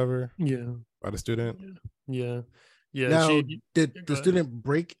broken or whatever by the student. Yeah. Now, did the go student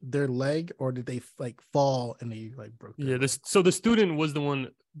break their leg, or did they like fall and they like broke? Yeah, so the student was the one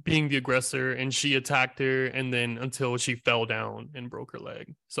being the aggressor, and she attacked her, and then until she fell down and broke her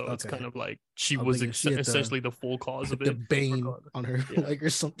leg. So it's kind of like she I'm was thinking she had essentially the full cause of the it. bane on her leg or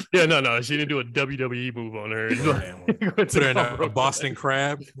something. Yeah, no, she didn't do a WWE move on her. Put her in a Boston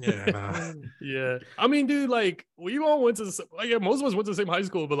Crab. Yeah, nah. Yeah. I mean, dude, like we all went to most of us went to the same high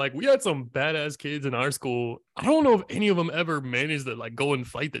school, but like we had some badass kids in our school. I don't know if any of them ever managed to like go and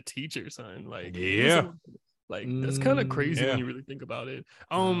fight the teacher, son. Like, yeah. Like that's kind of crazy when you really think about it.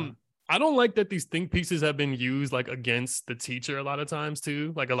 I don't like that these think pieces have been used like against the teacher a lot of times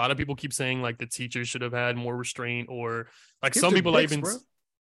too. Like a lot of people keep saying like the teacher should have had more restraint, or like Kids some are people dicks, even bro.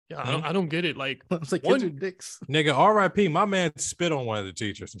 I don't get it. Like It's like kids are dicks. Nigga, R.I.P. My man spit on one of the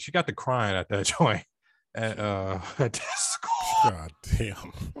teachers, and she got to crying at that joint at that school. God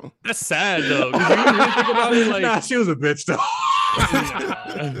damn. That's sad though. 'Cause you really think about it, like Nah, she was a bitch though.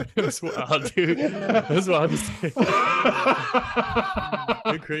 That's wild, dude. That's wild to say.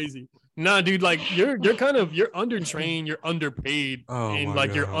 You're crazy. Nah, dude, like you're undertrained, you're underpaid, and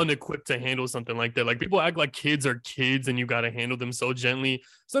like you're unequipped to handle something like that. Like people act like kids are kids and you gotta handle them so gently.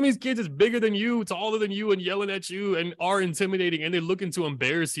 Some of these kids is bigger than you, taller than you, and yelling at you and are intimidating, and they're looking to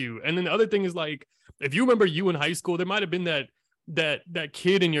embarrass you. And then the other thing is like, if you remember you in high school, there might have been that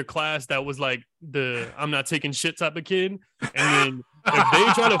kid in your class that was like the I'm not taking shit type of kid. And then if they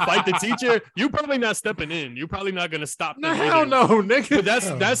try to fight the teacher, you're probably not stepping in. You're probably not gonna stop them. Hell no, nigga.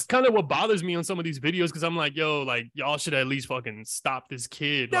 But that's kind of what bothers me on some of these videos, because I'm like, yo, like y'all should at least fucking stop this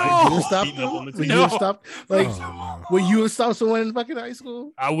kid. Like, You stop. beating up on the Would teacher. you have stopped? Like, no. would you have stopped someone in fucking high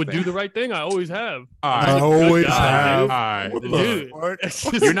school? I would do the right thing. I always have. I always All have. right. What the Dude, fuck? it's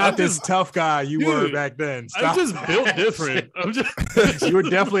just- You're not I'm this just- tough guy you were Dude, back then. I'm Stop. just built different. I'm just You were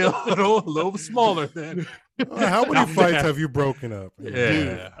definitely a little smaller then. How many fights have you broken up?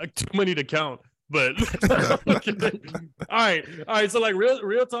 Dude, too many to count. But all right. So like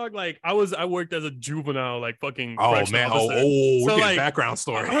real talk, like I worked as a juvenile, like fucking Oh correctional man, officer. we So, get like, background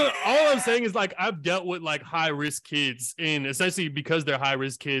story. all I'm saying is like I've dealt with like high risk kids, and essentially because they're high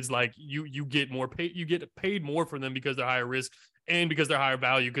risk kids, like you get more paid, you get paid more for them because they're higher risk and because they're higher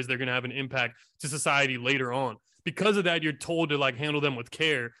value, because they're gonna have an impact to society later on. Because of that, you're told to like handle them with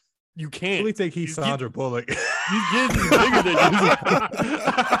care. You I can't. really think he's Sandra Bullock. These kids is bigger than you.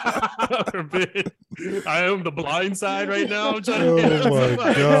 God forbid. I am the blind side right now. I'm trying Oh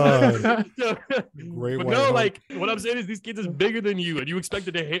my God. Great But white no, hope. like what I'm saying is these kids is bigger than you, and you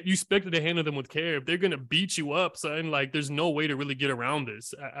expected to handle them with care. If they're gonna beat you up, son, like there's no way to really get around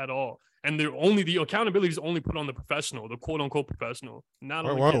this at all. And the accountability is only put on the professional, the quote unquote professional. Not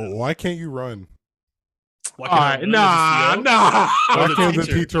on the kid. Why can't you run? Why All can't I right, run as a CO? nah. Or Why can't the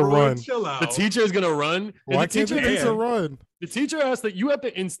teacher run? Chill out. The teacher is gonna run. and Why the can't the teacher teacher run? The teacher has to. You have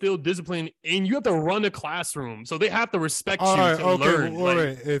to instill discipline, and you have to run a classroom, so they have to respect All you right, to okay, learn.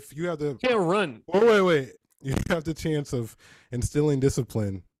 wait. If you have the You can't run. wait, you have the chance of instilling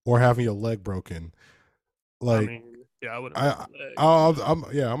discipline or having your leg broken. Like, I mean, yeah, I would.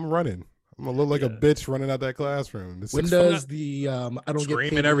 I'm running. I'm gonna look like a bitch running out that classroom. When does the I don't get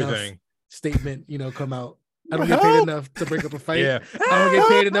paid everything enough statement, come out? I don't get paid enough to break up a fight. I don't get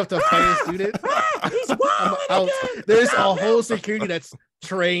paid enough to fight a student. I'm out. There's a whole security that's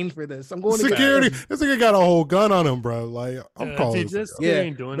trained for this. I'm going to security. This nigga got a whole gun on him, bro. Like, I'm calling.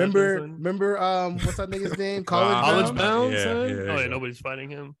 Remember, what's that nigga's name? College Bound. Yeah. Nobody's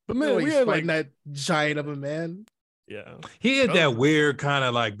fighting him. But man, we had fighting that giant of a man. Yeah, he had that weird kind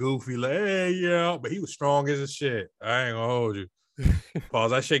of like goofy, like, hey, but he was strong as a shit. I ain't gonna hold you.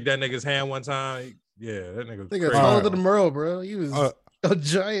 Pause. I shake that nigga's hand one time. Yeah, that nigga was taller than Merle, bro. He was a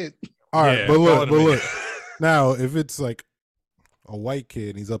giant. All right, but look. Now, if it's like a white kid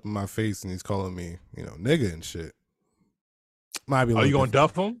and he's up in my face and he's calling me, nigga and shit, might be. Are you gonna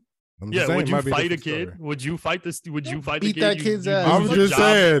duff him? Would you fight a kid? Story. Would you fight this? Would you fight beat the kid? That kid's ass? I'm just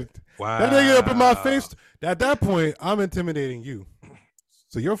saying. Wow. That nigga up in my face. At that point, I'm intimidating you.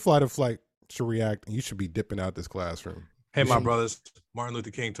 So your flight should react, and you should be dipping out this classroom. Hey, my brothers. Martin Luther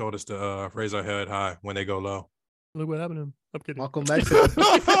King told us to raise our head high when they go low. Look what happened to him. I'm kidding. Malcolm X.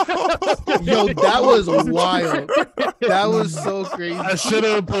 Yo, that was wild. That was so crazy. I should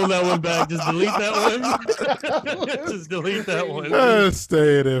have pulled that one back. Just delete that one. Just delete that one.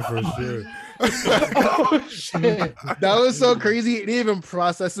 Stay there for sure. Oh, shit. That was so crazy. It didn't even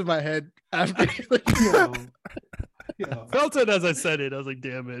process in my head after. Felt it as I said it. I was like,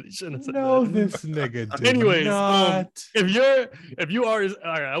 "Damn it!" Shouldn't have said that. This nigga did Anyways, not. if you are, all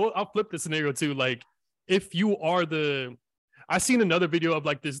right, I'll flip the scenario too. Like, if you are I seen another video of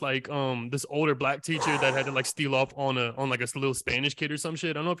like this older black teacher that had to like steal off on a little Spanish kid or some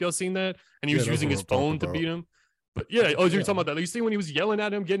shit. I don't know if y'all seen that, and he was using his phone to beat him. But you're talking about that. Like, you see when he was yelling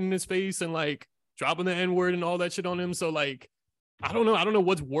at him, getting in his face, and like dropping the N-word and all that shit on him. So like, I don't know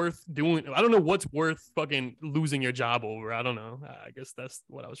what's worth doing. I don't know what's worth fucking losing your job over. I don't know. I guess that's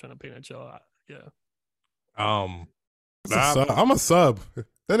what I was trying to paint at y'all. Yeah. I'm a sub.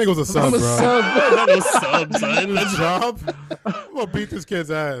 That nigga was a sub, bro. Not no sub, son. That job. I'm gonna beat this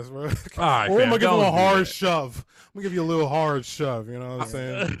kid's ass, bro. All right, or I'm gonna give him a hard shove. I'm gonna give you a little hard shove. You know what I'm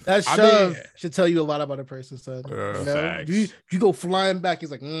saying? That shove should tell you a lot about a person, son. You go flying back.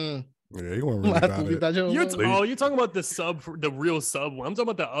 He's like, Yeah, you weren't really about it. You're talking about the real sub one. I'm talking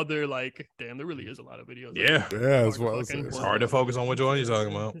about the other, like, damn, there really is a lot of videos. Yeah, that's what I was saying. It's hard to focus on which one you're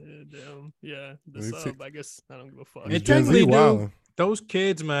talking about. Yeah, the sub, I guess I don't give a fuck. It's technically new. Those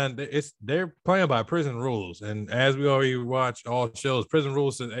kids, man, they're playing by prison rules. And as we already watched all shows, prison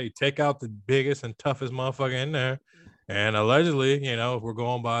rules says, hey, take out the biggest and toughest motherfucker in there. And allegedly, if we're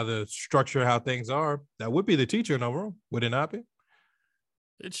going by the structure of how things are, that would be the teacher in the room, would it not be?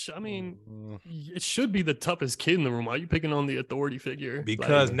 It should be the toughest kid in the room. Why are you picking on the authority figure?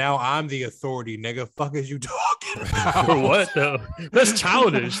 Because now I'm the authority, nigga. Fuck is you talking about? For what though? That's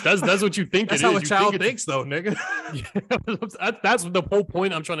childish. That's what you think. That's how a child thinks, though, nigga. That's the whole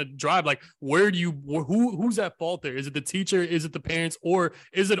point I'm trying to drive. Like, who's at fault there? Is it the teacher? Is it the parents? Or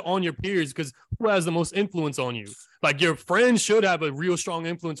is it on your peers? Because who has the most influence on you? Like, your friends should have a real strong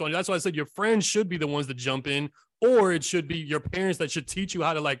influence on you. That's why I said your friends should be the ones that jump in. Or it should be your parents that should teach you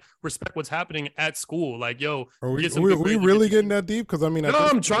how to like respect what's happening at school. Like, yo, are we really getting that deep? Because I mean,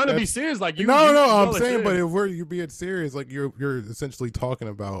 I'm trying to be serious. Like, I'm saying, but if you're being serious, like you're essentially talking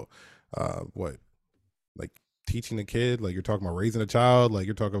about what, like teaching a kid, like you're talking about raising a child, like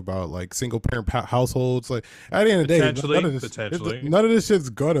you're talking about like single parent households. Like at the end of the day, none of this shit's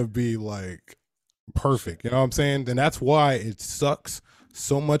gonna be like perfect. You know what I'm saying? And that's why it sucks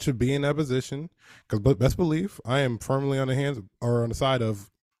so much of being in that position. Because best believe I am firmly on the side of,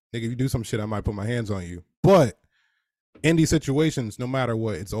 nigga, if you do some shit, I might put my hands on you. But in these situations, no matter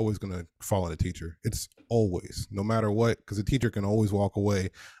what, it's always gonna fall on the teacher. It's always, no matter what, because the teacher can always walk away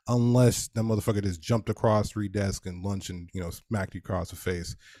unless that motherfucker just jumped across 3 desks and lunch and smacked you across the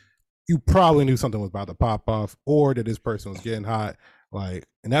face. You probably knew something was about to pop off, or that this person was getting hot. Like,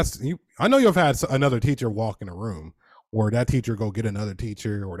 and that's you. I know you've had another teacher walk in a room. Or that teacher go get another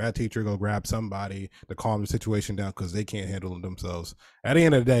teacher, or that teacher go grab somebody to calm the situation down because they can't handle it themselves. At the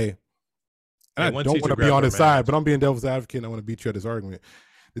end of the day, I don't want to be on his side, but I'm being devil's advocate and I want to beat you at this argument.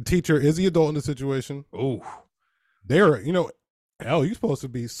 The teacher is the adult in the situation. Oh, they're, hell, you're supposed to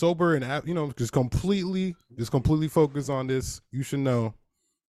be sober and, just completely focus on this. You should know,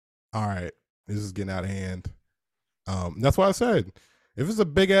 all right, this is getting out of hand. That's why I said, if it's a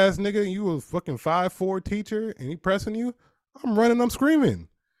big ass nigga and you a fucking 5'4" teacher and he pressing you, I'm running, I'm screaming.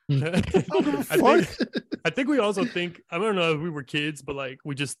 I think we also think, I don't know if we were kids, but like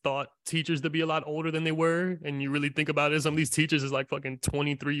we just thought teachers to be a lot older than they were. And you really think about it, some of these teachers is like fucking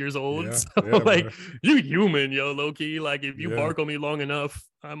 23 years old. Yeah, So yeah, like bro. you human, yo, low key. Like if you Yeah. bark on me long enough,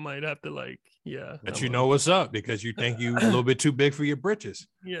 I might have to like, yeah. But I'm you know what's up because you think you a little bit too big for your britches.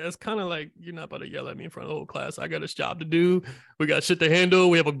 Yeah, it's kind of like you're not about to yell at me in front of the whole class. I got a job to do. We got shit to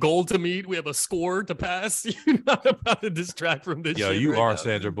handle. We have a goal to meet. We have a score to pass. You're not about to distract from this. Yo, shit you right are now.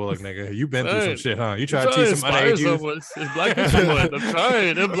 Sandra Bullock, nigga. You've been through Right. some shit, huh? You I'm try to trying teach some inspire underage youth. someone. It's black and someone. I'm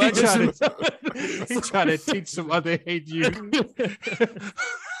trying. I'm black He and trying someone. He trying to teach some underage youth.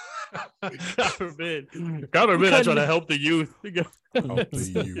 God forbid. God forbid I try to help the youth. Help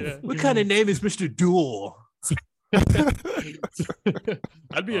the youth. Yeah. What kind of name is Mr. Duel?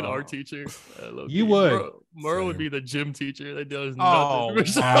 I'd be an art teacher. Low-key. You would. Merle would Same. be the gym teacher that does Oh,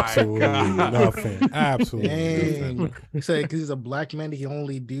 nothing. my Absolutely God. nothing. Absolutely Dang. nothing. You say because he's a black man, he can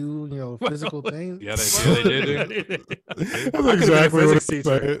only do physical things. Yeah, they did. That's exactly what physics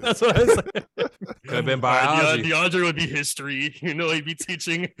I teacher. said. That's what I said. Could have been biology. DeAndre would be history. You know, he'd be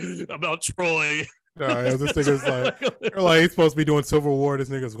teaching about Troy. Nah, this nigga's like he's supposed to be doing Civil War. This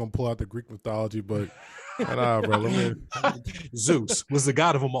nigga's gonna pull out the Greek mythology, but nah, bro. Zeus was the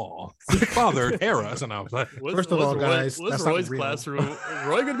god of them all. He fathered Hera. And I was like, First of all, guys, what's that's not Roy's real. classroom?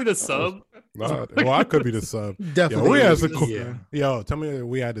 Roy gonna be the sub? Nah, well, I could be the sub. Definitely. Yo, we had some Yeah. cool, Yeah. Yo, tell me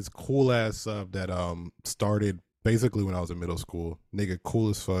we had this cool ass sub that started basically when I was in middle school. Nigga, cool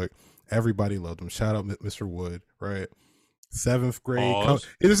as fuck. Everybody loved him. Shout out Mr. Wood, right? 7th grade. Pause.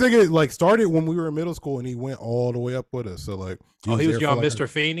 This nigga like started when we were in middle school and he went all the way up with us. So like, oh, he was there for, young like, Mr.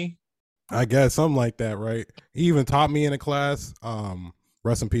 Feeney. I guess something like that, right? He even taught me in a class.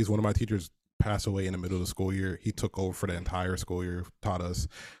 Rest in peace. One of my teachers passed away in the middle of the school year. He took over for the entire school year, taught us.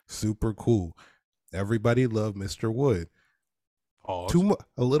 Super cool. Everybody loved Mr. Wood. Pause.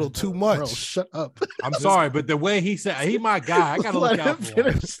 A little too Bro, much. shut up. I'm sorry, but the way he said, he my guy. I gotta Let look him out for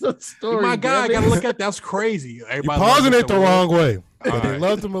him. finish the He story. my guy. I damn gotta it. look at. That's crazy. You're Everybody pausing loves it the Mr. Wood. wrong way. All But they right.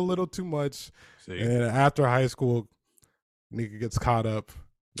 loved him a little too much. See. And then after high school, nigga gets caught up.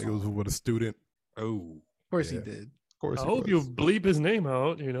 Nigga was with a student. Oh. Of course Yeah. he did. Of course, I he hope you was. bleep his name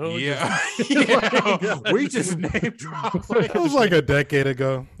out. You know, Yeah. Just- Yeah. We just name drop. It was like a decade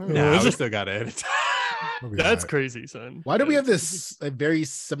ago. Nah, we still got to edit. We'll be That's alright. crazy, son. Why do we have this a very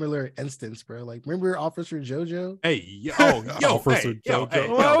similar instance, bro? Like, remember Officer JoJo? Hey, yo, Officer hey, yo, JoJo. hey,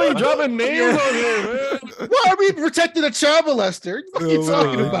 Why are we yo. dropping names on here, man? Why are we protecting a child molester? What are you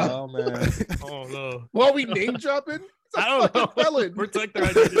talking about? Oh, man. Oh no, Why are we name dropping? It's a I don't know. fucking felon. Protect their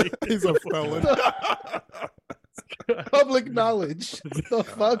identity. He's a felon. Public knowledge. The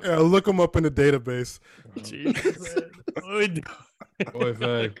fuck? Yeah, look him up in the database. Jesus, man. What are we doing? Boy,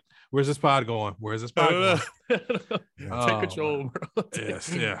 Fag, where's this pod going? Where's this I pod don't know. going? I don't know. Oh, Take control, bro.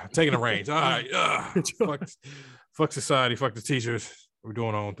 Yes, yeah, taking the reins. All right, fuck society, fuck the teachers. We're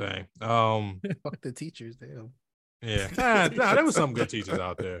doing our own thing. Fuck the teachers, damn. Yeah, nah, there was some good teachers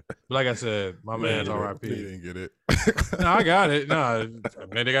out there. But like I said, my man's He R.I.P. didn't get it. No, I got it. No,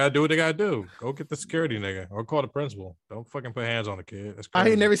 man, they gotta do what they gotta do. Go get the security nigga or call the principal. Don't fucking put hands on the kid. That's I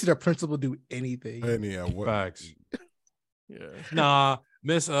crazy. ain't never seen a principal do anything. And yeah, what? Facts. Yeah. Nah,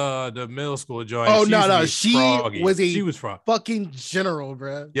 Miss the middle school joint. Oh, she no, used to no, be she froggy. was a- she was froggy. Fucking general,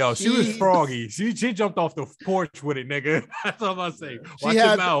 bro. Yo, she was froggy. She jumped off the porch with it, nigga. That's all I'm saying. She Watch your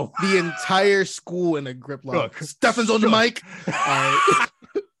had mouth. the entire school in a grip lock. Look, Stefan's on the look. mic. All right.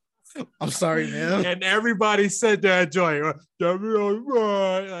 I'm sorry, man. And everybody said that joint.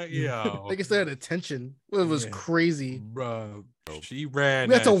 Like, yo, Like I said, attention. It was Yeah. crazy. bro, she ran.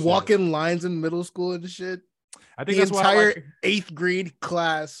 We had to that walk shit. in lines in middle school and shit. I think The that's why I entire like, 8th grade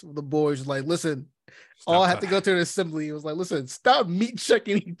class, the boys was like, listen, Stop all had that. to go to an assembly. It was like, listen, stop meat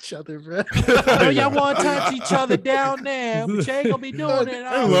checking each other, bro. Oh, y'all want to touch each other down there, but you ain't gonna be doing it.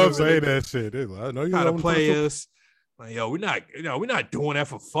 I love saying that shit. I know you How to don't play us. Like, yo, we're not doing that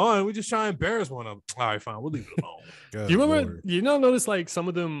for fun. We just try to embarrass one of them. All right, fine, we'll leave it alone. Do you remember? You know, notice like some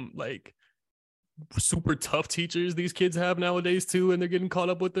of them like super tough teachers these kids have nowadays too, and they're getting caught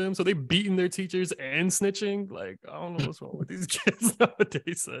up with them. So they beating their teachers and snitching. Like I don't know what's wrong with these kids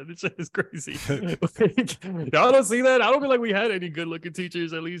nowadays. Son. This shit is crazy. Like, y'all don't see that. I don't feel like we had any good looking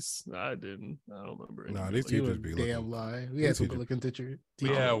teachers. At least I didn't. I don't remember. any Nah, good these looking- teachers be Damn looking. lie. We These had some teachers- good looking teachers.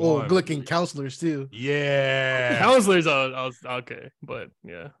 Yeah, Oh, one. good looking counselors too. Yeah. counselors. I was okay, but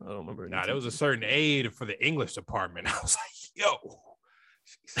yeah, I don't remember. any Nah, there was a teachers. certain aide for the English department. I was like, yo,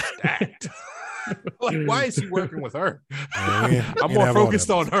 she's stacked. Like, why is he working with her? Yeah, we ain't I'm have more all focused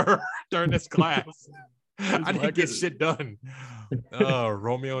that. on her during this class. I didn't get shit done.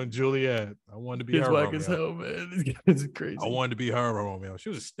 Romeo and Juliet. I wanted to be It's her whack Romeo. as hell, man. It's crazy. I wanted to be her Romeo. She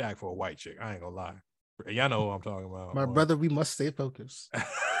was a stack for a white chick. I ain't gonna lie. Y'all know who I'm talking about. My brother, we must stay focused.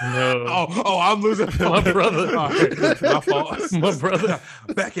 No. I'm losing My brother. All right, my fault. My brother.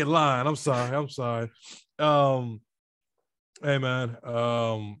 Back in line. I'm sorry. Hey man,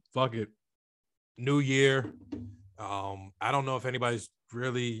 fuck it. New year. I don't know if anybody's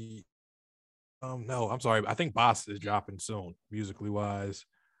really no, I'm sorry. I think Boss is dropping soon, musically wise.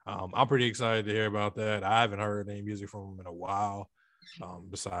 I'm pretty excited to hear about that. I haven't heard any music from him in a while.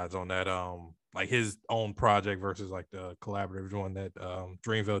 Besides on that, like his own project versus like the collaborative one that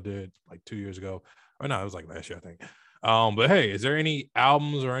Dreamville did like 2 years ago. Or no, it was like last year, I think. But hey, is there any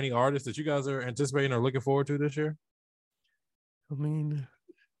albums or any artists that you guys are anticipating or looking forward to this year? I mean,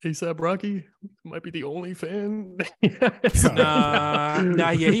 ASAP Rocky might be the only fan. Nah,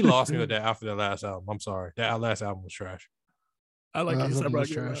 yeah, he lost me with that after the last album. I'm sorry. That last album was trash. I like That ASAP album was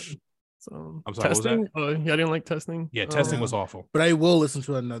Rocky. trash. So I'm sorry, what was testing. Oh, yeah, I didn't like testing. Yeah, testing yeah. was awful. But I will listen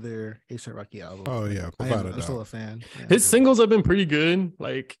to another A$AP Rocky album. Oh yeah, I'm still a fan. Yeah. His singles have been pretty good.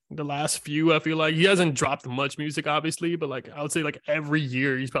 Like the last few, I feel like he hasn't dropped much music, obviously, but like I would say like every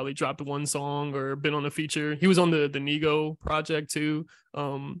year he's probably dropped one song or been on a feature. He was on the Nego project too.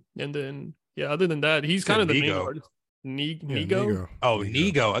 And then yeah, other than that, he's kind of the main artist. Nego? Oh,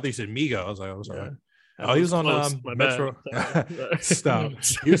 Nego. I think you said Migo. I was like, I'm sorry. Yeah. Oh, he was on My Metro. Stop.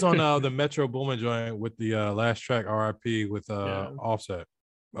 He was on the Metro Boomin joint with the last track RIP with Offset.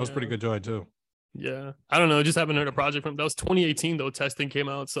 That was pretty good joint too. Yeah, I don't know. Just haven't heard a project from him. That was 2018 though. Testing came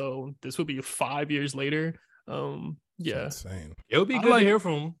out, so this would be 5 years later. Yeah, insane. It would be good to hear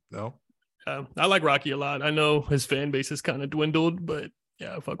from him though. I like Rocky a lot. I know his fan base has kind of dwindled, but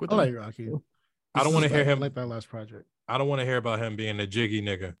yeah, I fuck with him. I like Rocky. I don't want to hear him like that last project. I don't want to hear about him being a jiggy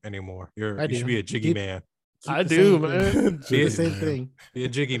nigga anymore. You should be a jiggy Keep- man. I do, man. Be the same thing. Be a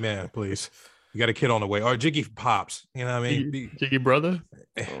jiggy man, please. You got a kid on the way, or jiggy pops. You know what I mean? Jiggy brother.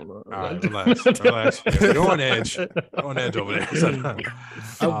 All right, relax. You're on edge. You're on edge over there.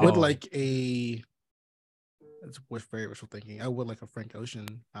 I would like a. It's very wishful thinking. I would like a Frank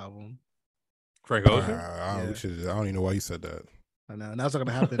Ocean album. Frank Ocean. I don't even know why you said that. I know, and that's not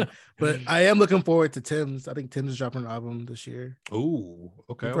gonna happen. But I am looking forward to Tim's. I think Tim's dropping an album this year. Ooh,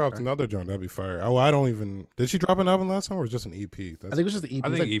 okay. He dropped another joint. That'd be fire. Oh, I don't even. Did she drop an album last time, or just an EP? I think it was just the EP.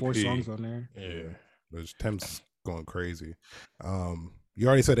 There's like 4 songs on there. Yeah, there's Tim's going crazy. You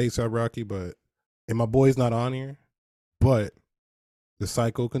already said A$AP Rocky, and my boy's not on here. But the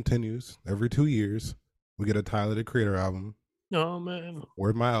cycle continues. Every 2 years, we get a Tyler the Creator album. Oh man,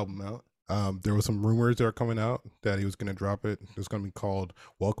 where's my album out? There was some rumors that are coming out that he was going to drop it. It was going to be called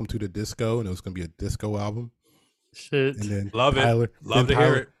Welcome to the Disco, and it was going to be a disco album. Shit. And then love it.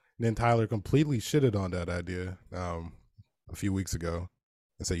 Hear it. And then Tyler completely shitted on that idea a few weeks ago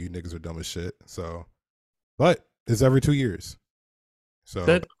and said, you niggas are dumb as shit. So, but it's every 2 years. So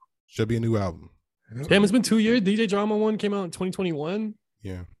that should be a new album. Damn, it's been 2 years. DJ Drama 1 came out in 2021.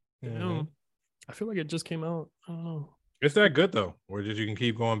 Yeah. Mm-hmm. I feel like it just came out. I don't know. It's that good though, where you can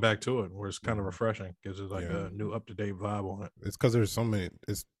keep going back to it, where it's kind of refreshing, gives it like a new up to date vibe on it. It's because there's so many.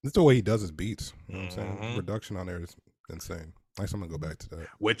 It's the way he does his beats. You know what I'm saying? The production on there is insane. I'm gonna go back to that.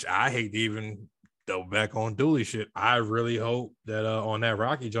 Which I hate to even double back on Dooley shit. I really hope that on that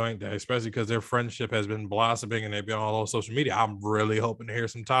Rocky joint, that especially because their friendship has been blossoming and they've been all over social media, I'm really hoping to hear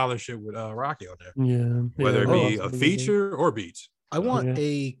some Tyler shit with Rocky on there. Yeah, whether it be a feature or beats. I want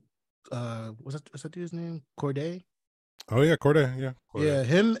a what's that dude's name? Corday. Oh yeah, Corday. Yeah, yeah.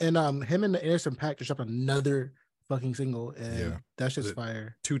 Him and the Anderson .Paak just dropped another fucking single, and that's just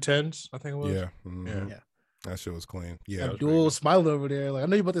fire. 210s, I think it was. Yeah, yeah. That shit was clean. Yeah, Abdul smiling over there, like I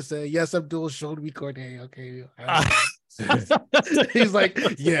know you're about to say yes. Abdul showed me Corday. Okay, he's like,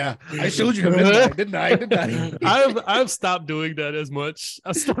 yeah, I showed you him, didn't I? I've stopped doing that as much.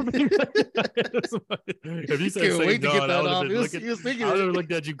 I stopped being if you said St. John, I would have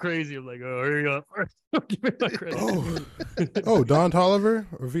looked at you crazy. I'm like, oh, hurry up. Give me my credit. Oh, Don Toliver.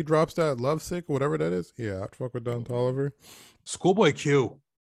 If he drops that Lovesick, whatever that is, yeah, I'd fuck with Don Toliver. Schoolboy Q.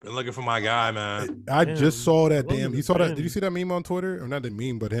 Been looking for my guy, man. I just saw that damn. You saw that? Did you see that meme on Twitter? Or not the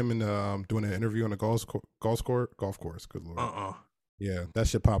meme, but him and doing an interview on the golf course. Good lord. Yeah, that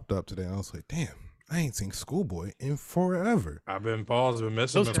shit popped up today. I was like, damn, I ain't seen Schoolboy in forever. I've been paused, been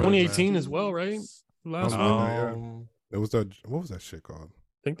missing. That was 2018 as well, right? Last one. It was that. What was that shit called?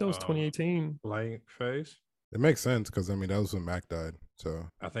 I think that was 2018. Blank Face. It makes sense because I mean that was when Mac died. So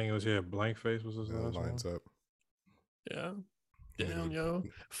I think it was Blank Face was his last lines one. Up. Yeah. Damn, yo,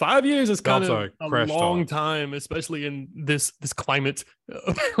 5 years is kind of a Crash long Talk. time, especially in this climate.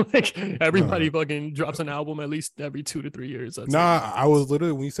 Like everybody fucking drops an album at least every 2 to 3 years. That's Nah, I was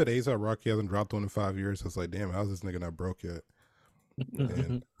literally when you said A$AP Rocky hasn't dropped one in 5 years. I was like, damn, how's this nigga not broke yet?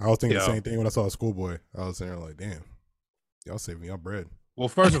 And I was thinking the same thing when I saw Schoolboy. I was saying like, damn, y'all saving y'all bread. Well,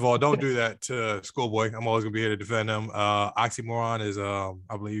 first of all, don't do that to Schoolboy. I'm always gonna be here to defend him. Oxymoron is I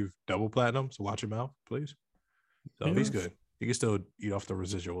believe double platinum, so watch your mouth, please. So he's good. You can still eat off the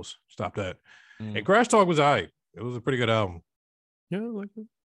residuals. Stop that. And Crash Talk was all right. It was a pretty good album. Yeah, I like it.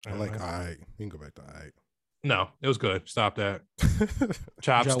 I like all right. You can go back to all right. No, it was good. Stop that.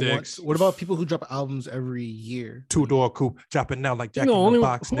 Chopsticks. What about people who drop albums every year? 2-door coupe dropping now like Jack The in only the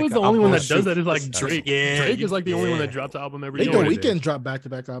Box. who's nigga. the only I'm one gonna that does shoot. that is like Drake. Yeah, Drake is like the only one that yeah. drops an album every They year. The what it Weeknd is. drop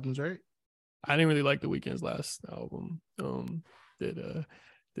back-to-back albums, right? I didn't really like The Weeknd's last album.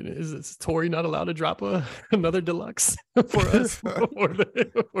 Is Tory not allowed to drop another deluxe for us for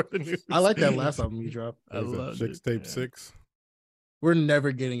the news? I like that last album you dropped. I loved Chicks it, Tape yeah. 6. We're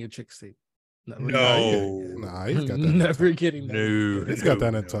never getting a Chicks tape. No. Nah, he's got that. Never getting that. No. He's got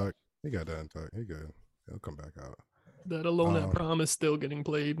that in talk. He got that in talk. He good. He'll come back out. That Alone at Prom is still getting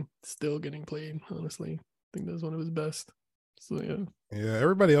played. Honestly. I think that's one of his best. So yeah. Yeah,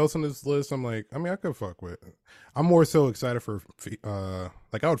 everybody else on this list, I'm like, I mean, I could fuck with. I'm more so excited for,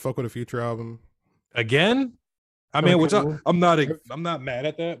 like, I would fuck with a Future album. Again? I mean, which Cool. I'm not mad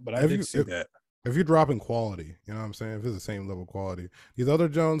at that, but I did see that. If you're dropping quality, you know what I'm saying? If it's the same level quality. These other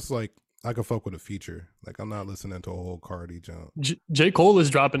Jones, like, I could fuck with a Feature. Like, I'm not listening to a whole Cardi Jones. J. Cole is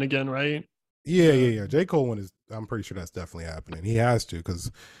dropping again, right? Yeah. J. Cole one is, I'm pretty sure that's definitely happening. He has to,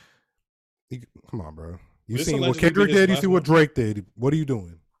 because, come on, bro. You This seen what allegedly Kendrick be this did, you last see what one? Drake did. What are you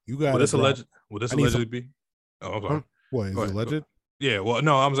doing? You got Will this I need allegedly some- be? Oh, I'm sorry. Huh? What, is Go it ahead. alleged? Yeah, well,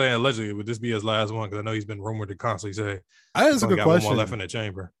 no, I'm saying allegedly. Would this be his last one? Because I know he's been rumored to constantly say. That's a good got one question. more left in the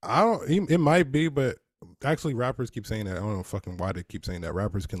chamber. It might be, but actually rappers keep saying that. I don't know fucking why they keep saying that.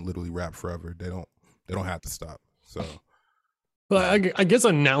 Rappers can literally rap forever. They don't have to stop. So But I guess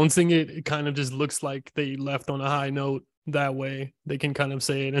announcing it kind of just looks like they left on a high note. That way they can kind of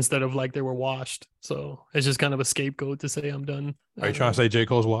say it instead of like they were washed. So it's just kind of a scapegoat to say I'm done. Are you trying to say J.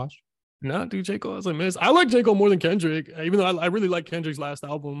 Cole's washed? No, dude, J. Cole has a miss. I like J. Cole more than Kendrick, even though I really like Kendrick's last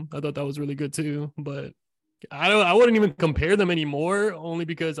album. I thought that was really good too. But I wouldn't even compare them anymore, only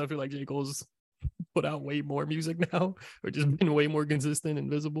because I feel like J. Cole's put out way more music now, or just been way more consistent and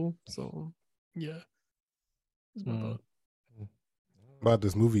visible. So yeah. That's my thought. about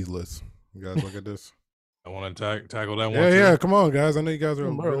this movies list, you guys look at this. I want to tackle that one. Yeah. Come on, guys. I know you guys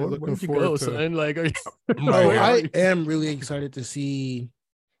are Bro, really where'd looking you forward go, to. son? Like, are you, Oh, where are I you? am really excited to see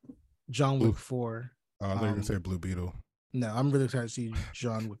John Wick 4. I thought you were gonna say Blue Beetle. No, I'm really excited to see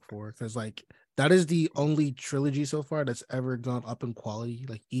John Wick 4 because like that is the only trilogy so far that's ever gone up in quality.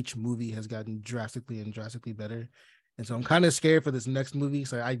 Like each movie has gotten drastically better. And so I'm kind of scared for this next movie.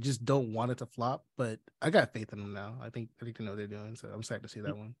 So I just don't want it to flop, but I got faith in them now. I think they know what they're doing. So I'm excited to see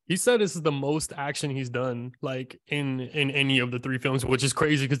that one. He said this is the most action he's done, like in any of the three films, which is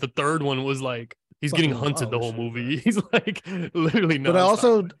crazy because the third one was like he's getting Fucking hunted the wild whole shit, movie. bro. He's like literally not.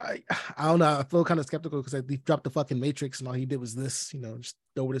 But I don't know. I feel kind of skeptical because he dropped the fucking Matrix and all he did was this, just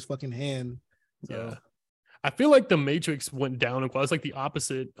throw with his fucking hand. So. Yeah. I feel like the Matrix went down in quality. It's like the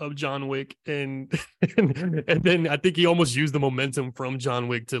opposite of John Wick, and then I think he almost used the momentum from John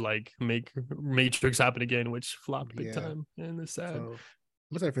Wick to like make Matrix happen again, which flopped big time, and it's sad. So,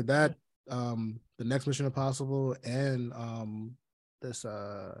 I'm excited for that. The next Mission Impossible and this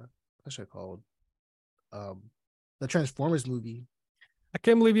what's it called? The Transformers movie. I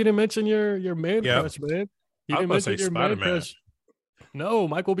can't believe you didn't mention your man crush, man. You I didn't was about to mention say your man Spider-Man. crush. No,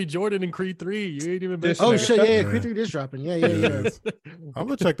 Michael B. Jordan in Creed 3. You ain't even This mentioned Oh nigga. shit! Yeah, Yeah. Creed 3 is dropping. Yeah. I'm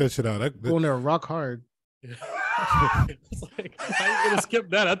gonna check that shit out. Going there rock hard. It's like, how you gonna skip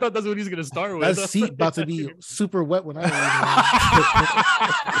that? I thought that's what he's gonna start with. That seat about to be super wet when I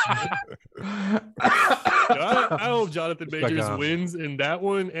I hope Jonathan Majors on. wins in that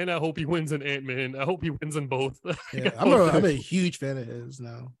one, and I hope he wins in Ant-Man. I hope he wins in both. yeah, I'm a huge fan of his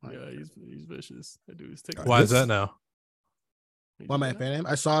now. Like, Yeah, he's vicious. That dude is taking. Why is that now? why am I a fan of him?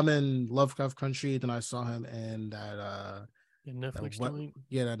 I saw him in Lovecraft Country, then I saw him in that Yeah, Netflix what- joint.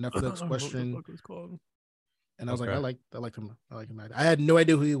 that I Netflix don't know what the Western. fuck it's called. And I was Okay. like, I like him. I had no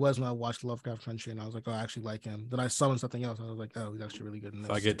idea who he was when I watched Lovecraft Country, and I was like, oh, I actually like him. Then I saw him in something else. I was like, oh, he's actually really good in this.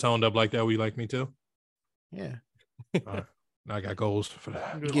 If I get toned up like that, will you like me too? yeah, I got goals for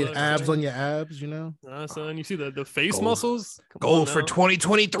that. you Good get luck, abs man. on your abs, Nah, son, you see the face Goals. muscles? Come on Goals for now.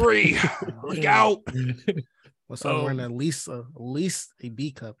 2023. Look out. Well, so I'm wearing at least a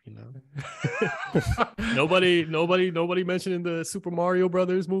B cup, you know. Nobody mentioning the Super Mario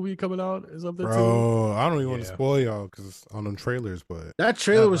Brothers movie coming out is up there too. Bro, I don't even want to spoil y'all because it's on them trailers, but that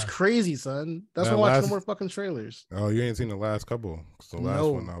trailer was crazy, son. That's why I watched no more fucking trailers. Oh, you ain't seen the last couple? Because the last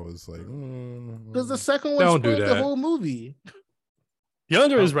one I was like, because the second one spoiled the whole movie.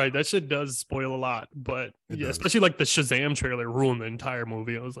 DeAndre is right. That shit does spoil a lot, but especially like the Shazam trailer ruined the entire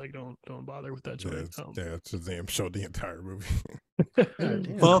movie. I was like, don't bother with that trailer. Shazam showed the entire movie.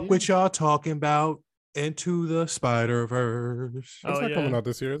 Fuck what y'all talking about. Into the Spider-Verse. It's not coming out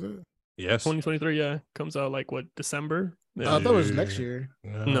this year, is it? Yes. 2023, yeah. Comes out like what, December? Yeah. I thought it was next year.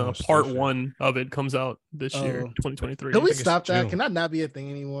 No, part one of it comes out this year, 2023. Can we stop that? Can that not be a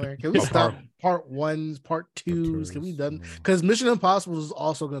thing anymore? Can we stop part ones, part twos? Can we done? Because Mission Impossible is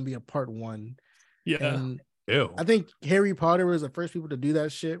also going to be a part one. Yeah. And I think Harry Potter was the first people to do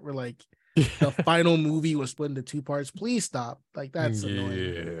that shit. Where like the final movie was split into two parts. Please stop. Like that's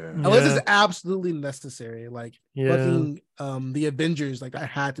annoying. Unless it's absolutely necessary. Like fucking the Avengers. Like I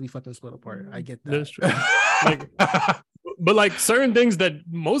had to be fucking split apart. I get that. That's true. But like certain things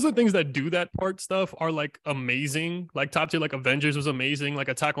most of the things that do that part stuff are like amazing. Like top tier, like Avengers was amazing. Like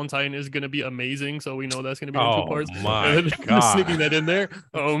Attack on Titan is gonna be amazing. So we know that's gonna be in two parts. My God. Sneaking that in there.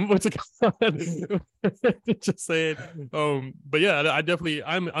 What's it called? Just saying. But yeah, I'm definitely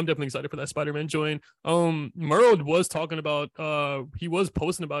excited for that Spider-Man join. Merle was talking about he was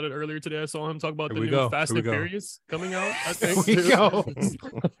posting about it earlier today. I saw him talk about the new Fast and Furious coming out. I think.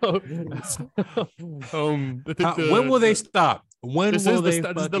 When will they stop? When this will is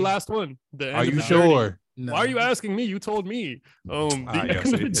the last one. Are you sure? No. Why are you asking me? You told me. I hate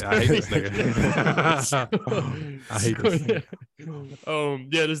this nigga. I hate this.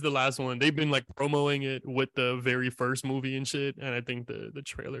 Yeah, this is the last one. They've been like promoting it with the very first movie and shit, and I think the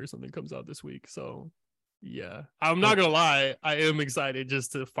trailer or something comes out this week. So yeah, I'm not gonna lie, I am excited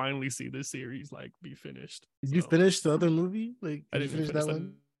just to finally see this series like be finished. Did you finish the other movie? Like I didn't finish that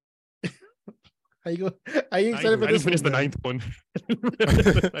one. Are you excited for this? I finished the ninth one.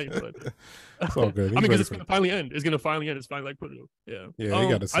 It's all good. I mean, because it's gonna finally end. It's finally like put it. Yeah. Yeah. You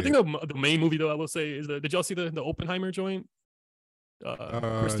gotta see I think the main movie though, I will say, is did y'all see the Oppenheimer joint?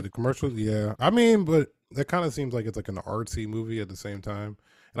 The commercials, yeah. I mean, but that kind of seems like it's like an artsy movie at the same time.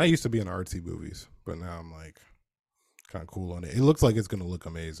 And I used to be in artsy movies, but now I'm like kind of cool on it. It looks like it's gonna look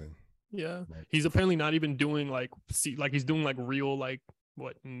amazing. Yeah, he's apparently not even doing he's doing like real like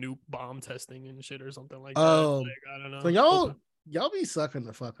nuke bomb testing and shit or something like that. Like, I don't know. So y'all be sucking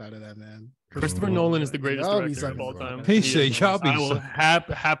the fuck out of that, man. Christopher Nolan is the greatest director of all time. He said y'all be. I will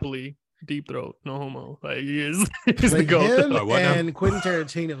happily deep throat, no homo. Like he's the goat. Him and Quentin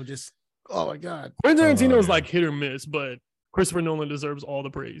Tarantino just. Oh my God. Quentin Tarantino is like hit or miss, but Christopher Nolan deserves all the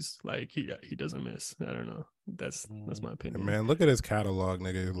praise. Like he doesn't miss. I don't know. That's my opinion. Man, look at his catalog,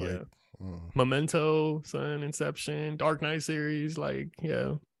 nigga. Like Memento, son, Inception, Dark Knight series, like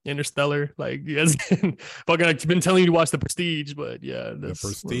Interstellar, like yes. Fucking, I've been telling you to watch The Prestige, but yeah, that's The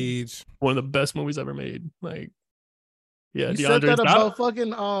Prestige, one of the best movies ever made. Like, yeah, you said that about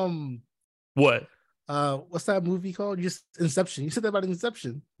fucking what? What's that movie called? Just Inception. You said that about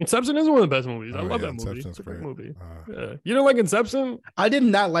Inception. Inception is one of the best movies. I love that movie. It's a great movie. Yeah. You don't like Inception? I did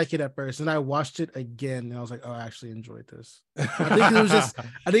not like it at first, and I watched it again, and I was like, "Oh, I actually enjoyed this." I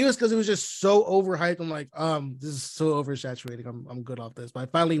think it was because it was just so overhyped. I'm like, this is so oversaturated. I'm good off this. But I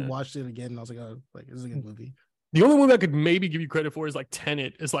finally watched it again, and I was like, "Oh, like this is a good movie." The only one I could maybe give you credit for is like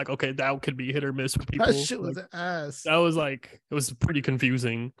Tenet. It's like, okay, that could be hit or miss with people. That shit was ass. That was like, it was pretty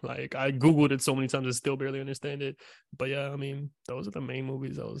confusing. Like I Googled it so many times, I still barely understand it. But yeah, I mean, those are the main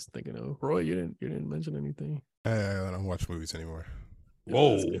movies I was thinking of. Roy, you didn't mention anything. I don't watch movies anymore.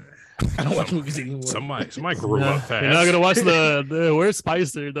 Whoa. I don't watch movies anymore. Somebody grew up fast. You're not gonna watch the where's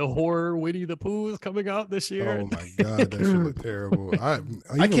Spicer? The horror Winnie the Pooh is coming out this year. Oh my God, that shit look terrible. I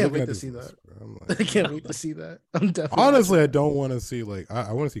can't wait to see that. I can't wait to see that. I'm definitely honestly, I don't want to see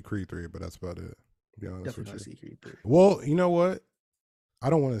I want to see Creed 3, but that's about it. To be honest definitely with you. See Creed 3. Well, you know what?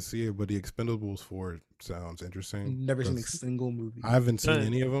 I don't want to see it, but the Expendables 4 sounds interesting. Never seen a single movie. I haven't seen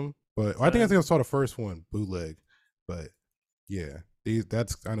any of them, but I think I saw the first one, bootleg. But yeah. I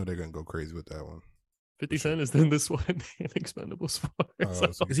know they're gonna go crazy with that one. 50 Cent is in this one in Expendables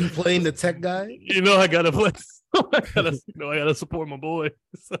 4. So, is he playing the tech guy? You know I gotta play. I gotta support my boy.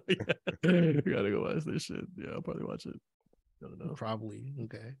 So yeah, you gotta go watch this shit. Yeah, I'll probably watch it. I don't know. Probably.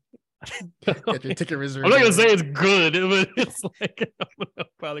 Okay. Get your ticket reserved. I'm not gonna say it's good, but it's like I'll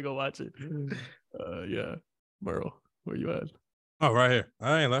probably go watch it. Yeah. Merle, where you at? Oh, right here.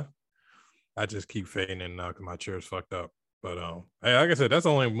 I ain't left. I just keep fading in now because my chair's fucked up. But hey, like I said, that's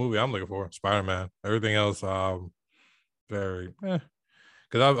the only movie I'm looking for. Spider-Man. Everything else, very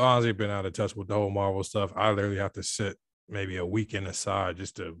because I've honestly been out of touch with the whole Marvel stuff. I literally have to sit maybe a weekend aside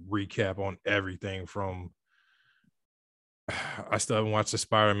just to recap on everything from. I still haven't watched the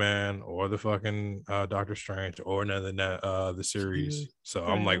Spider-Man or the fucking Doctor Strange or none of the series. So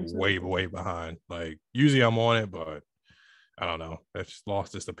I'm like way behind. Like usually I'm on it, but I don't know. That's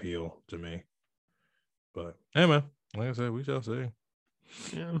lost its appeal to me. But hey man, like I said, we shall see.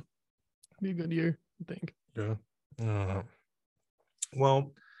 Yeah. Be a good year, I think. Yeah.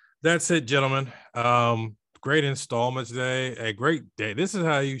 Well, that's it, gentlemen. Great installment today. A great day. This is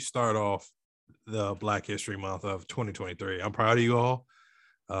how you start off the Black History Month of 2023. I'm proud of you all.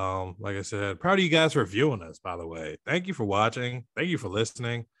 Like I said, proud of you guys for viewing us, by the way. Thank you for watching. Thank you for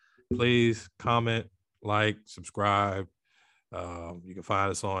listening. Please comment, like, subscribe. You can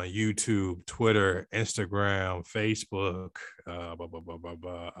find us on YouTube, Twitter, Instagram, Facebook,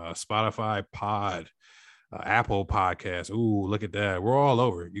 Spotify Pod, Apple Podcast. Ooh, look at that. We're all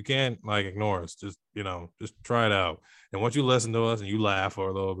over. You can't like ignore us. Just, just try it out. And once you listen to us and you laugh for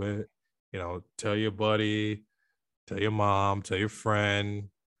a little bit, tell your buddy, tell your mom, tell your friend,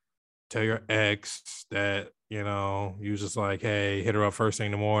 tell your ex that, you was just like, hey, hit her up first thing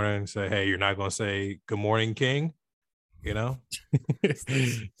in the morning, say, hey, you're not going to say good morning, King. It's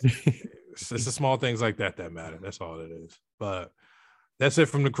the small things like that matter. That's all it is. But that's it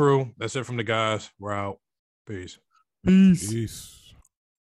from the crew. That's it from the guys. We're out. Peace. Peace.